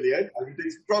staunch Delhiite. I would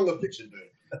take strong objection to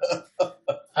it.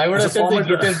 I would have said the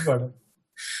Lutyens part.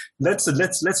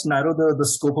 Let's narrow the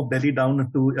scope of Delhi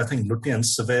down to, I think,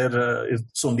 Lutyens, where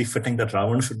it's only fitting that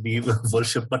Ravan should be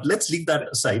worshipped. But let's leave that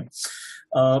aside.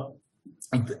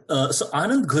 So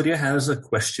Anand Ghuria has a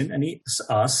question, and he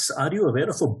asks, are you aware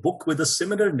of a book with a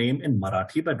similar name in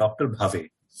Marathi by Dr. Bhave?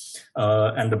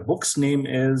 And the book's name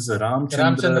is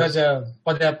Ramchandra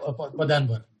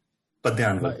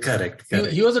Padyanvar. Correct.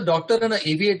 He was a doctor and an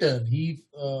aviator. He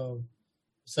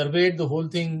surveyed the whole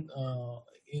thing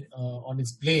on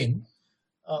his plane.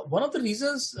 One of the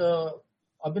reasons,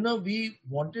 Abhinav, we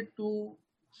wanted to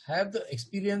have the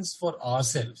experience for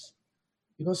ourselves.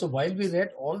 So while we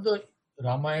read all the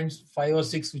Ramayans, 5 or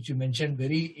 6, which you mentioned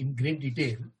in great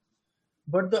detail,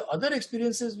 but the other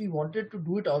experiences we wanted to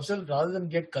do it ourselves rather than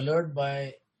get colored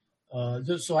by.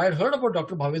 So I had heard about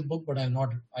Dr. Bhave's book, but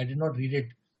I did not read it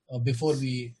before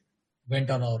we went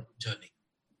on our journey.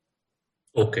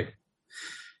 Okay.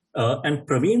 And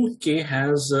Praveen K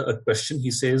has a question. He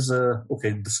says,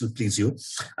 okay, this will please you.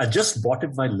 I just bought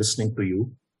it while listening to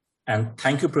you. And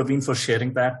thank you, Praveen, for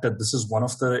sharing that. This is one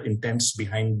of the intents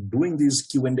behind doing these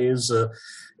Q&As.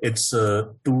 It's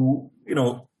to,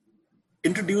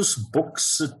 introduce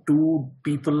books to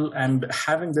people, and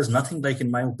there's nothing like, in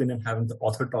my opinion, having the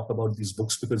author talk about these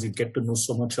books, because you get to know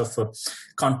so much of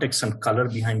context and color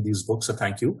behind these books. So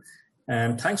thank you.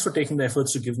 And thanks for taking the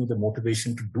efforts to give me the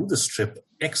motivation to do this trip.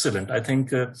 Excellent. I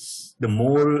think the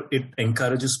more it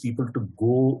encourages people to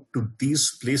go to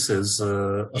these places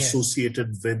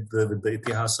associated with the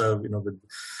Itihasa,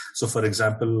 so for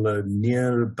example,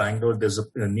 near Bangalore,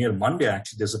 near Mandya,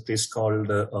 actually, there's a place called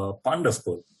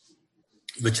Pandavpur,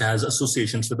 which has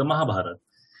associations with the Mahabharata.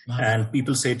 And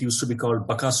people say it used to be called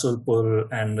Bakasurpur,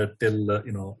 and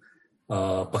till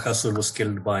Bakasur was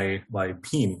killed by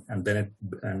Bhim, and then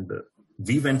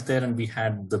we went there and we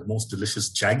had the most delicious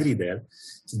jaggery there.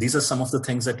 So these are some of the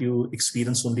things that you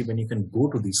experience only when you can go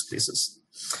to these places.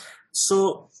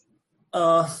 So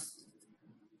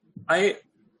I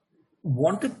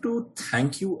wanted to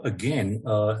thank you again,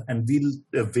 and we'll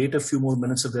wait a few more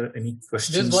minutes if there are any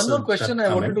questions. There's one more question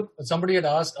I wanted to. Somebody had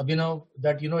asked Abhinav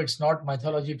that it's not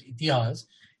mythology, it's itihas.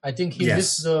 I think he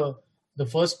missed the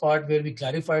first part where we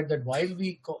clarified that while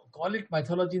we call it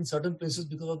mythology in certain places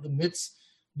because of the myths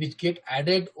which get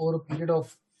added over a period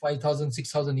of 5,000,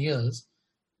 6,000 years,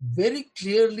 very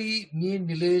clearly me and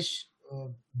Nilesh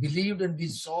believed, and we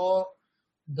saw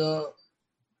the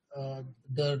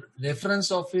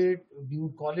reference of it. We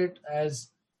would call it as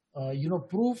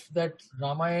proof that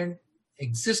Ramayana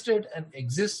existed and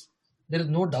exists. There is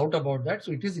no doubt about that.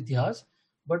 So it is itihas.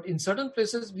 But in certain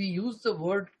places we use the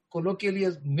word colloquially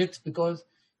as myth because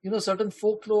certain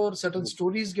folklore, certain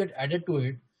stories get added to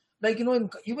it. Like even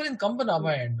in Kamban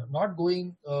Ramayana, not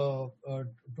going to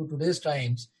today's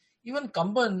times, even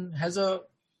Kamban has a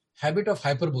habit of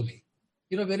hyperbole.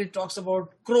 Where it talks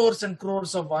about crores and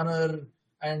crores of Vanar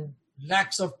and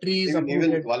lakhs of trees.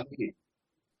 Even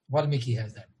Valmiki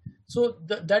has that. So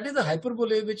that is a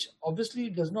hyperbole, which obviously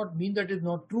does not mean that it's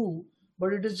not true,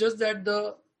 but it is just that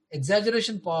the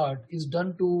exaggeration part is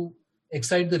done to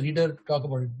excite the reader to talk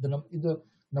about it. The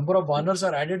number of Vanars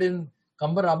are added in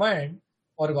Kamban Ramayana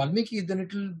or Valmiki, then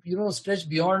it will stretch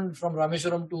beyond from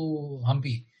Rameshwaram to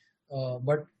Hampi.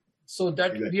 But so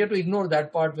that we have to ignore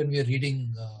that part when we are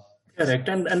reading. Correct,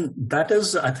 and that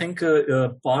is, I think,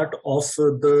 part of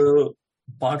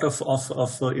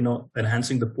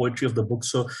enhancing the poetry of the book.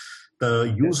 So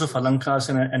the use of alankars,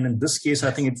 and in this case,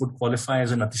 I think it would qualify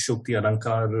as an Atishokti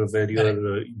alankar, where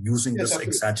you're using this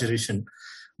exaggeration.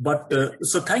 But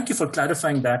so thank you for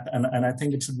clarifying that, and I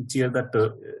think it should be clear that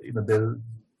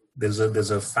there's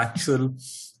a factual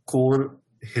core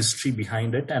history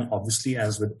behind it, and obviously,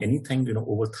 as with anything,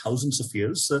 over thousands of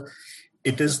years,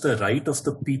 it is the right of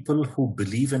the people who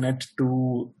believe in it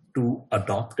to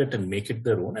adopt it and make it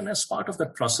their own, and as part of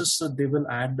that process, they will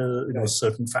add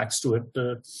certain facts to it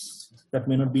that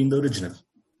may not be in the original.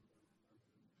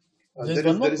 There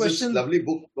is this lovely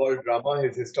book called Rama,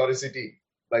 His Historicity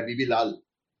by B.B. Lal,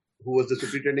 who was the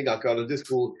superintending archaeologist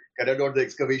who carried out the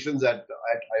excavations at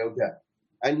Ayodhya.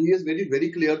 And he is very,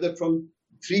 very clear that from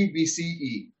 3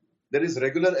 BCE, there is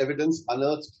regular evidence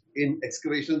unearthed in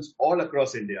excavations all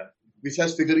across India, which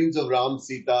has figurines of Ram,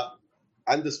 Sita,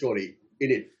 and the story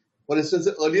in it. For instance,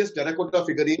 the earliest terracotta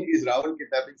figurine is Ravan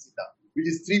kidnapping Sita, which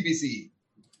is 3 BCE.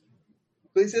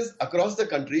 So he says, across the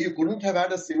country, you couldn't have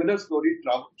had a similar story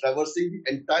traversing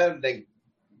the entire length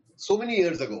so many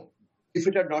years ago if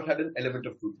it had not had an element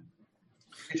of truth.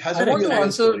 I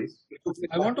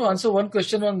want to answer one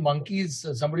question on monkeys.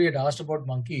 Somebody had asked about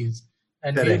monkeys,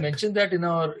 and we mentioned that in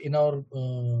our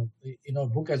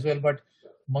book as well. But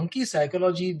monkey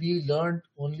psychology we learned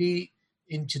only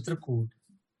in Chitrakoot,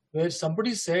 where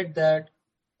somebody said that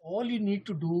all you need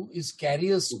to do is carry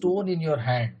a stone in your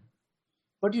hand,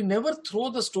 but you never throw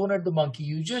the stone at the monkey.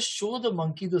 You just show the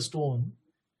monkey the stone,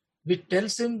 which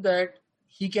tells him that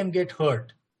he can get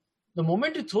hurt. The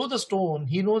moment you throw the stone,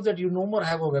 he knows that you no more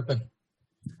have a weapon.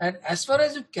 And as far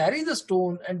as you carry the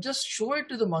stone and just show it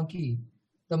to the monkey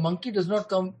does not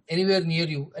come anywhere near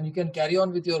you, and you can carry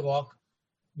on with your walk.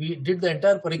 We did the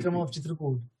entire parikrama of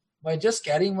Chitrakoot by just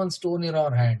carrying one stone in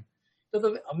our hand. So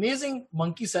the amazing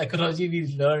monkey psychology we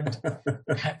learned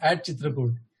at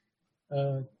Chitrakoot.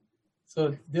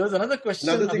 So there was another question.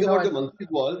 Another thing about the monkeys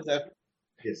was that,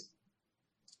 yes.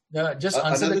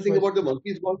 Another thing about the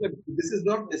monkeys was that this is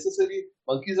not necessarily,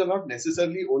 monkeys are not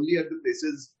necessarily only at the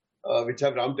places which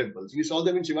have Ram temples. We saw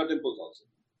them in Shiva temples also.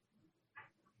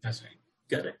 That's right.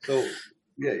 Correct. So,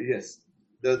 yes.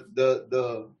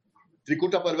 The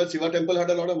Trikuta Parvat Shiva temple had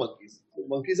a lot of monkeys. So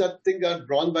monkeys, I think, are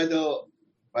drawn by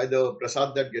the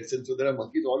prasad that gets in. So there are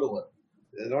monkeys all over.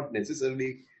 They're not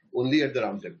necessarily only at the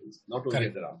Ram temples. Not only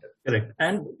at the Ram temples. Correct.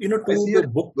 And, to the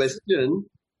book question.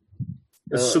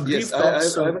 Sugriv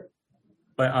talks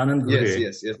by Anand Gure.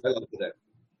 Yes. I'll answer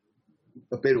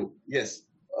that. Peru. Yes.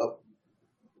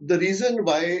 The reason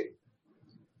why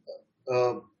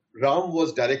Ram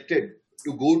was directed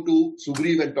to go to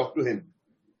Sugriv and talk to him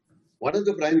one of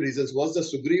the prime reasons was that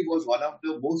Sugriv was one of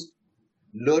the most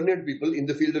learned people in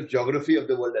the field of geography of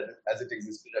the world as it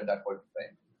existed at that point in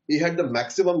time. He had the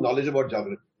maximum knowledge about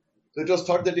geography. So it was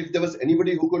thought that if there was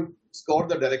anybody who could scour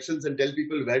the directions and tell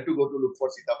people where to go to look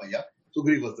for Sita Maiya,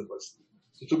 Sugriv was the person.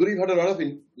 So Sugriv had a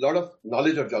lot of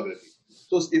knowledge of geography.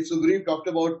 So if Sugriv talked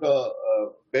about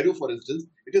Peru, for instance,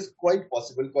 it is quite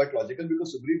possible, quite logical,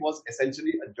 because Sugriv was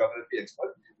essentially a geography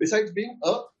expert, besides being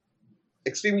a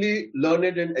extremely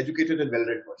learned and educated and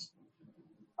well-read person.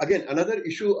 Again, another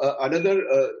issue,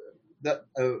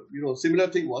 similar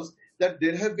thing was that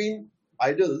there have been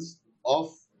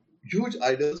huge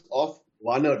idols of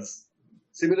Vanars,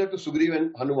 similar to Sugriv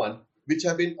and Hanuman, which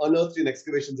have been unearthed in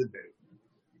excavations in Peru.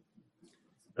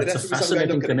 That's a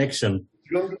fascinating connection.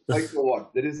 You don't quite know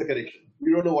what. There is a connection.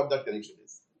 You don't know what that connection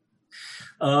is.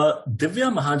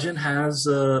 Divya Mahajan has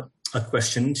a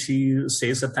question. She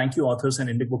says that thank you, authors and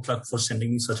Indic Book Club, for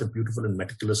sending me such a beautiful and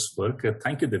meticulous work.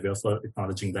 Thank you, Divya, for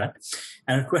acknowledging that.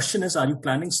 And her question is, are you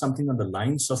planning something on the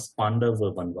lines of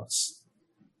Pandava Vanvas?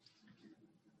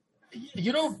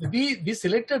 We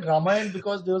selected Ramayana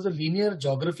because there was a linear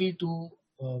geography to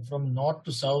from north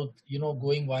to south,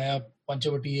 going via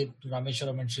Panchavati to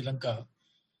Rameshwaram and Sri Lanka.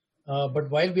 But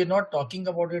while we are not talking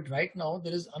about it right now,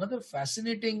 there is another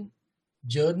fascinating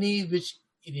journey which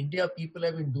in India people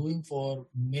have been doing for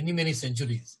many, many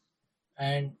centuries.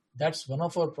 And that's one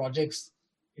of our projects.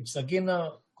 It's again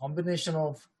a combination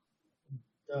of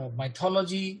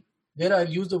mythology. There I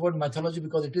use the word mythology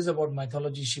because it is about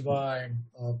mythology, Shiva and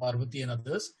Parvati and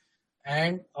others,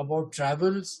 and about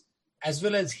travels as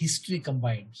well as history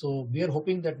combined. So we are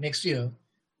hoping that next year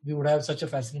we would have such a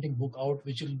fascinating book out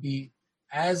which will be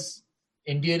as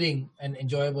endearing and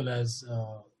enjoyable as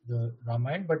the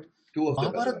Ramayana. But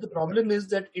Mahabharata, the problem is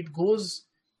that it goes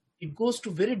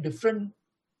to very different,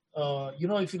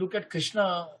 if you look at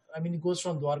Krishna, it goes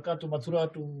from Dwarka to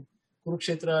Mathura to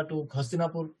Kurukshetra to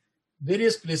Hastinapur,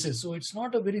 various places. So it's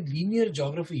not a very linear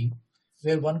geography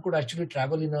where one could actually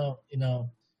travel in a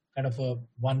kind of a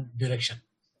one direction.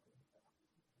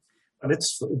 And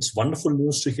it's wonderful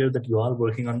news to hear that you are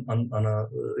working on a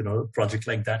project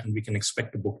like that, and we can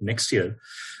expect a book next year.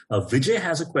 Vijay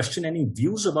has a question. Any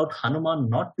views about Hanuman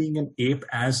not being an ape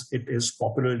as it is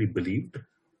popularly believed?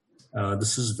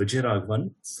 This is Vijay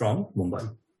Raghavan from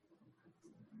Mumbai.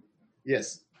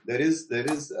 Yes, there is the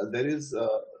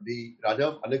Raja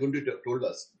of Anagundi told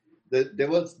us that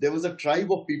there was a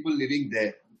tribe of people living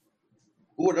there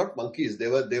who were not monkeys. They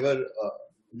were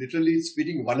literally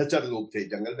speaking Vanachar log the,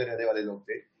 jungle mein rehne wale log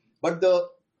the. But the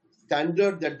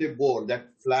standard that they bore, that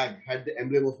flag, had the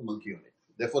emblem of a monkey on it.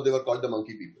 Therefore, they were called the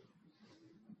monkey people.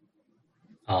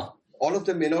 All of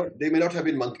them may not have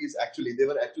been monkeys. Actually, they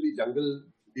were actually jungle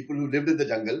people who lived in the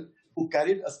jungle who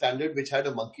carried a standard which had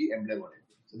a monkey emblem on it.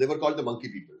 So they were called the monkey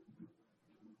people.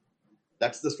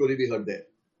 That's the story we heard there.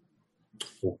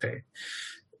 Okay.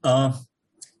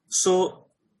 So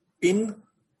in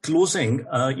closing,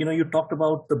 you talked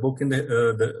about the book in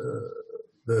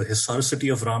the historicity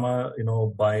of Rama,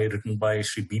 written by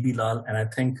Sri B.B. Lal, and I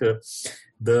think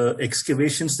the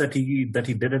excavations that he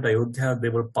did at Ayodhya, they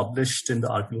were published in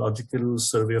the Archaeological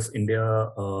Survey of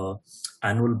India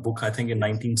annual book, I think in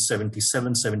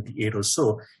 1977, 78 or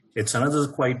so. It's another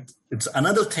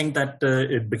thing that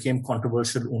it became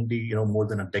controversial only more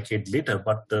than a decade later.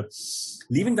 But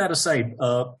leaving that aside,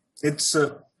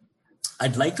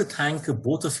 I'd like to thank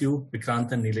both of you,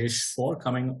 Vikrant and Nilesh, for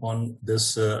coming on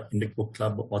this Indic Book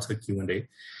Club author Q&A.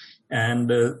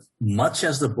 And much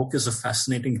as the book is a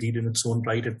fascinating read in its own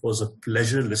right, it was a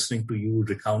pleasure listening to you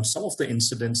recount some of the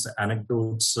incidents, the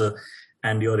anecdotes,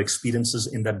 and your experiences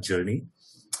in that journey.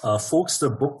 Folks, the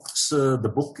book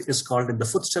is called In the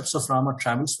Footsteps of Rama,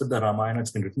 Travels with the Ramayana.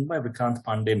 It's been written by Vikrant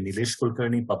Pandey and Nilesh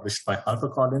Kulkarni, published by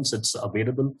HarperCollins. It's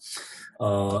available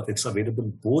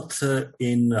both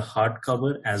in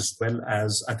hardcover as well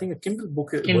as, I think, a Kindle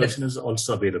book version is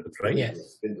also available, right?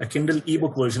 Yes. A Kindle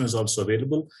ebook version is also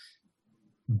available.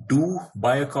 Do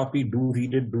buy a copy, do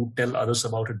read it, do tell others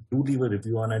about it, do leave a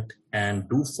review on it, and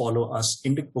do follow us,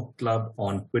 Indic Book Club,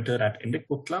 on Twitter at Indic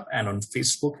Book Club and on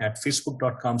Facebook at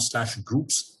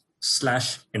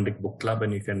facebook.com/groups/Indic Book Club,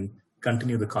 and you can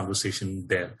continue the conversation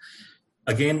there.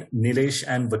 Again, Nilesh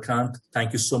and Vikrant,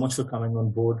 thank you so much for coming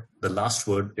on board. The last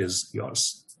word is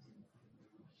yours.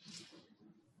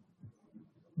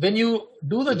 When you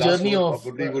do the journey of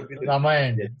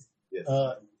Ramayana,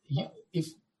 yes.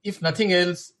 If nothing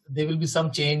else, there will be some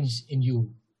change in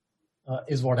you,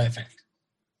 is what I felt.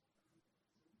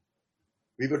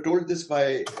 We were told this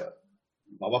by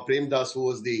Baba Prem Das, who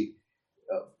was the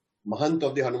Mahant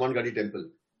of the Hanuman Gadi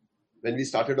temple. When we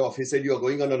started off, he said, "You are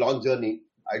going on a long journey.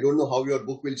 I don't know how your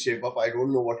book will shape up. I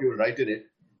don't know what you will write in it.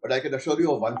 But I can assure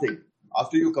you of one thing.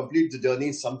 After you complete the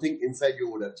journey, something inside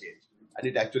you would have changed. And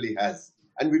it actually has.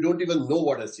 And we don't even know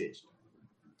what has changed.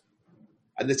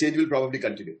 And the change will probably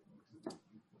continue.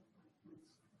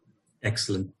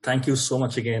 Excellent. Thank you so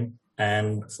much again.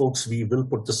 And folks, we will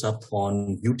put this up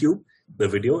on YouTube, the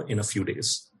video, in a few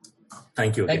days.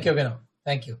 Thank you again. Thank you, Abhinav.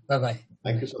 Thank you. Bye-bye.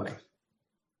 Thank you so much.